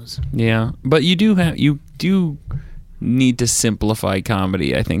 Who knows? Yeah, but you do need to simplify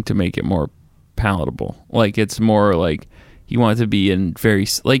comedy, I think, to make it more palatable. Like, it's more like, you want to be in very,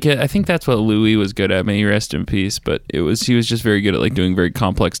 like, I think that's what Louis was good at. May he rest in peace. But he was just very good at like doing very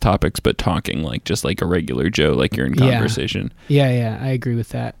complex topics, but talking like just like a regular Joe, like you're in conversation. Yeah, I agree with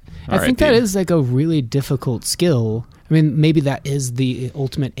that. I think that is like a really difficult skill. I mean, maybe that is the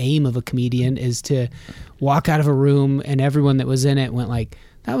ultimate aim of a comedian, is to walk out of a room and everyone that was in it went like,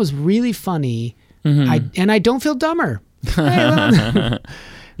 that was really funny. I don't feel dumber.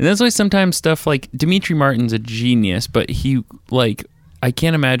 And that's why sometimes stuff like Dimitri Martin's a genius, but he, like, I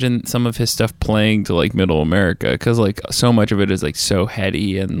can't imagine some of his stuff playing to like middle America, because like so much of it is like so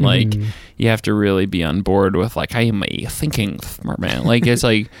heady and like you have to really be on board with like, I am a thinking smart man. Like, it's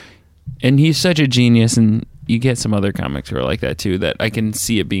like, and he's such a genius, and you get some other comics who are like that too, that I can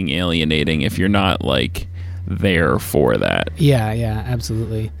see it being alienating if you're not like there for that. Yeah,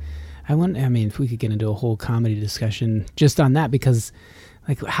 absolutely. I mean, if we could get into a whole comedy discussion just on that, because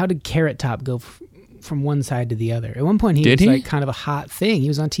like, how did Carrot Top go from one side to the other? At one point, he was like kind of a hot thing. He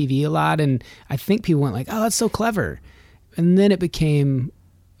was on TV a lot, and I think people went like, "Oh, that's so clever," and then it became,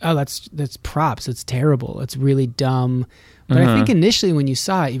 "Oh, that's props. It's terrible. It's really dumb." But I think initially when you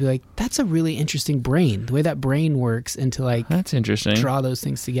saw it, you'd be like, "That's a really interesting brain. The way that brain works, and to like that's interesting. Draw those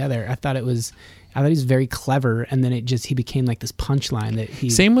things together." I thought he was very clever, and then he became like this punchline that he.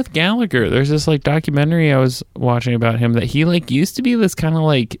 Same with Gallagher. There's this like documentary I was watching about him that he like used to be this kind of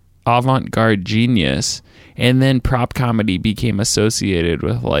like avant-garde genius, and then prop comedy became associated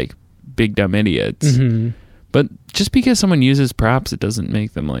with like big dumb idiots. But just because someone uses props, it doesn't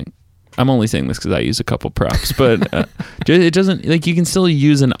make them like. I'm only saying this because I use a couple props, but it doesn't, like, you can still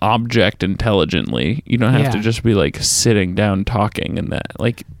use an object intelligently. You don't have to just be like sitting down talking, and that,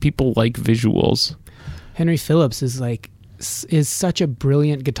 like, people like visuals. Henry Phillips is such a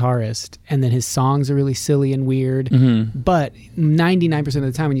brilliant guitarist, and then his songs are really silly and weird. But 99%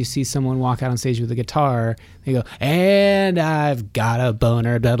 of the time when you see someone walk out on stage with a guitar, they go, "And I've got a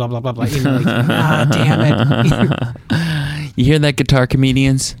boner, blah, blah, blah, blah, blah." You know, like, damn it. You hear that, guitar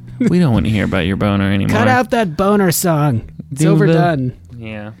comedians? We don't want to hear about your boner anymore. Cut out that boner song. It's overdone.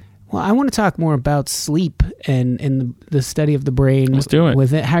 Yeah. Well, I want to talk more about sleep and the study of the brain. Let's do it.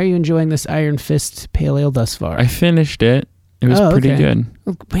 With it. How are you enjoying this Iron Fist Pale Ale thus far? I finished it. It was pretty good.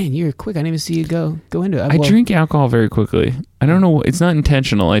 Oh, man, you're quick. I didn't even see you go into it. I drink alcohol very quickly. I don't know. It's not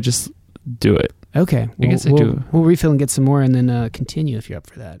intentional. I just do it. Okay. I guess I do. We'll refill and get some more, and then continue if you're up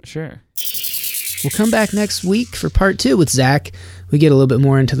for that. Sure. We'll come back next week for part 2 with Zack. We get a little bit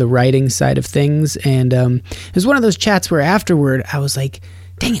more into the writing side of things. And it was one of those chats where afterward I was like,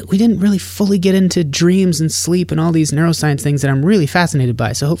 dang it, we didn't really fully get into dreams and sleep and all these neuroscience things that I'm really fascinated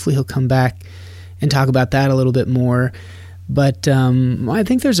by. So hopefully he'll come back and talk about that a little bit more. But I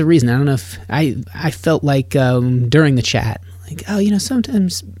think there's a reason. I don't know if I felt like during the chat, like, oh, you know,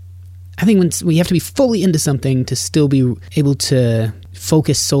 sometimes I think when we have to be fully into something to still be able to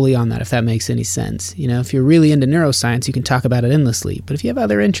focus solely on that, if that makes any sense. You know, if you're really into neuroscience, you can talk about it endlessly. But if you have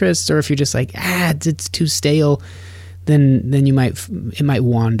other interests, or if you're just like, it's too stale, then it might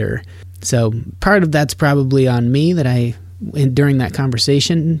wander. So part of that's probably on me, that I, during that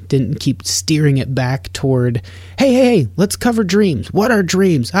conversation, didn't keep steering it back toward, hey, let's cover dreams. What are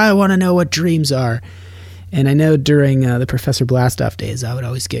dreams? I want to know what dreams are. And I know during the Professor Blastoff days, I would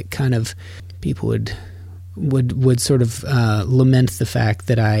always get kind of, people would sort of lament the fact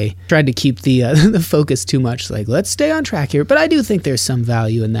that I tried to keep the focus too much, like, let's stay on track here. But I do think there's some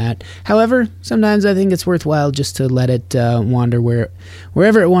value in that. However, sometimes I think it's worthwhile just to let it wander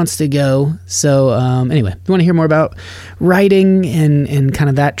wherever it wants to go. So anyway, if you want to hear more about writing and kind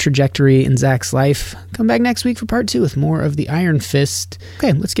of that trajectory in Zack's life, come back next week for part 2 with more of the Iron Fist.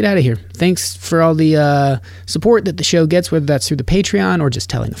 Okay, let's get out of here. Thanks for all the support that the show gets, whether that's through the Patreon or just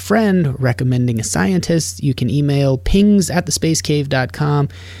telling a friend or recommending a scientist. You can email pings@thespacecave.com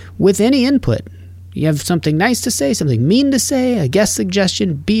with any input. You have something nice to say, something mean to say, a guest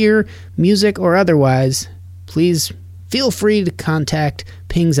suggestion, beer, music, or otherwise, please feel free to contact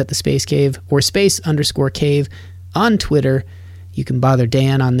pings@thespacecave or space_cave on Twitter. You can bother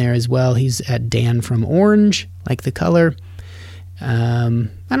Dan on there as well. He's at Dan from Orange, like the color. I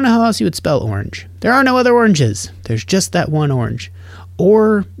don't know how else you would spell orange. There are no other oranges. There's just that one orange.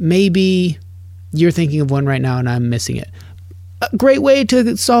 Or maybe you're thinking of one right now and I'm missing it. A great way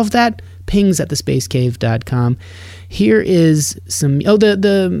to solve that, pings@thespacecave.com. Here is some...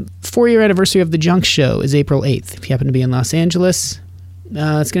 the 4-year anniversary of The Junk Show is April 8th. If you happen to be in Los Angeles,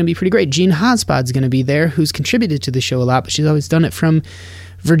 it's going to be pretty great. Jean Hospod's going to be there, who's contributed to the show a lot, but she's always done it from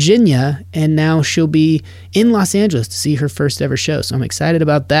Virginia, and now she'll be in Los Angeles to see her first ever show. So I'm excited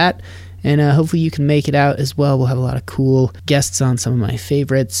about that, and hopefully you can make it out as well. We'll have a lot of cool guests on, some of my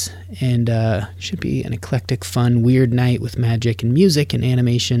favorites, and should be an eclectic, fun, weird night with magic and music and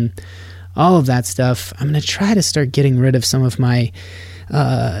animation, all of that stuff. I'm going to try to start getting rid of some of my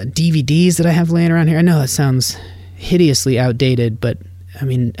DVDs that I have laying around here. I know that sounds hideously outdated, but I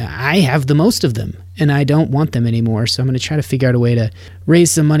mean, I have the most of them, and I don't want them anymore, so I'm going to try to figure out a way to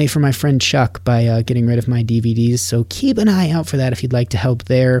raise some money for my friend Chuck by getting rid of my DVDs, so keep an eye out for that if you'd like to help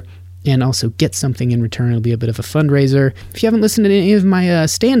there, and also get something in return. It'll be a bit of a fundraiser. If you haven't listened to any of my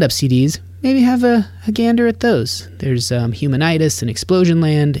stand-up CDs, maybe have a gander at those. There's Humanitis and Explosion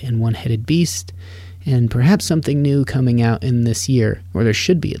Land and One-Headed Beast, and perhaps something new coming out in this year, or there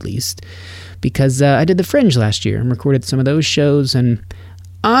should be at least, because I did The Fringe last year and recorded some of those shows, and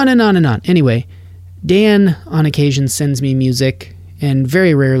on and on and on. Anyway, Dan on occasion sends me music, And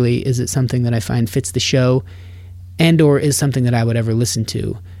very rarely is it something that I find fits the show and or is something that I would ever listen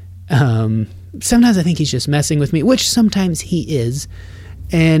to. Sometimes I think he's just messing with me, which sometimes he is.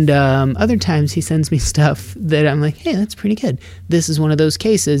 And other times he sends me stuff that I'm like, hey, that's pretty good. This is one of those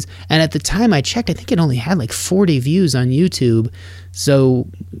cases. And at the time I checked, I think it only had like 40 views on YouTube. So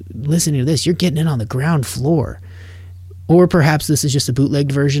listening to this, you're getting in on the ground floor. Or perhaps this is just a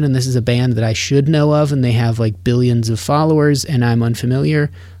bootlegged version and this is a band that I should know of and they have like billions of followers and I'm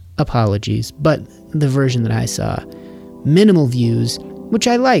unfamiliar. Apologies. But the version that I saw, minimal views, which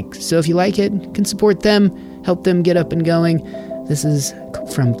I like. So if you like it, you can support them, help them get up and going. This is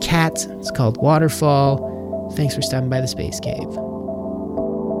from Cat. It's called Waterfall. Thanks for stopping by the Space Cave.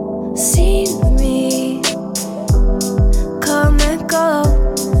 See me, come and go.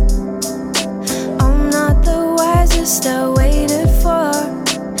 I'm not the wisest I waited for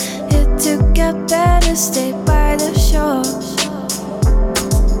it to get better, stay by the shore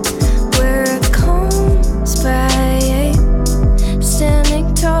where it comes by,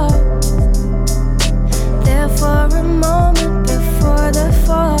 standing tall there for a moment before the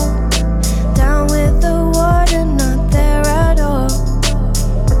fall, down with the water, not there at all.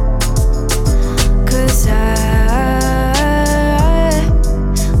 'Cause I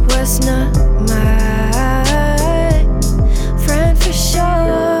was not my friend for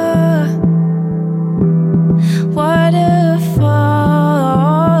sure. Waterfall,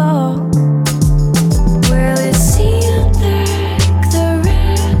 will it seem like the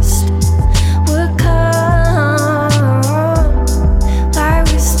rest would come? I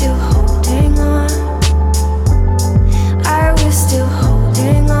was still holding on. I was still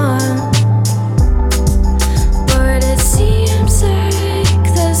holding on. But it seems like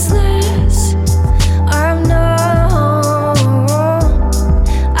there's less. I'm not.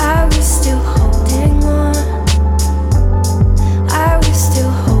 I was still holding on. I was still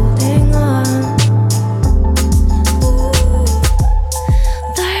holding on. Ooh.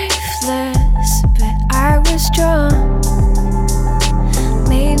 Lifeless, but I was drawn.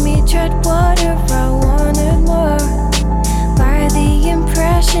 Made me tread water, I wanted more. By the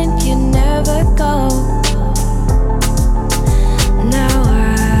impression you never go. Now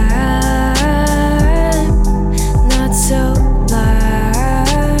I'm not so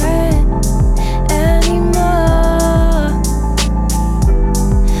blind anymore.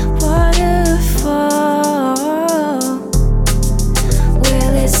 Waterfall,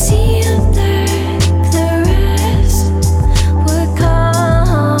 will it seem like the rest would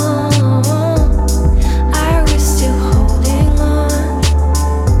come? I was still holding on.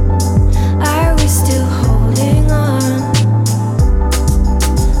 I was still holding on.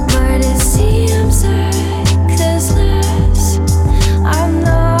 But it seems like there's less. I'm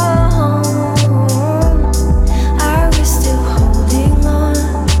not. I was still holding on.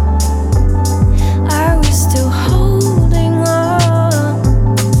 I was still holding on.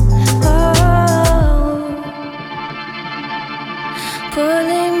 Oh,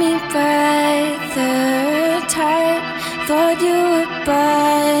 pulling me back the tide. Thought you were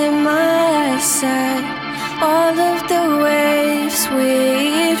by my side. All of the waves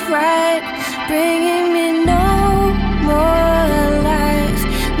we'd ride, bringing me no more life.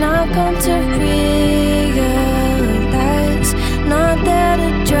 Now come to realize, not there to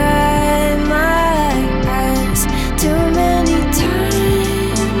dry my eyes. Too many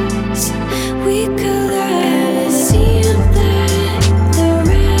times we collide. It seemed like the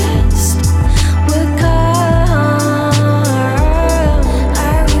rest would come.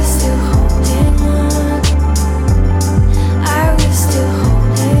 I was still holding on. I was still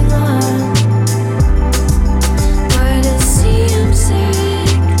holding on. But it seems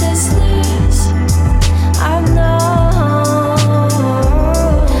like there's less. I'm not.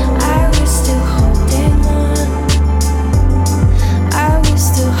 I was still holding on. I was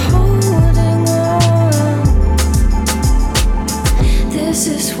still holding on. This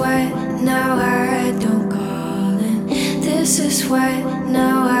is why now I don't call in. This is why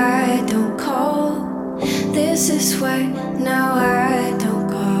now I don't call. This is why now I don't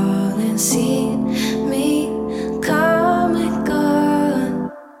call and see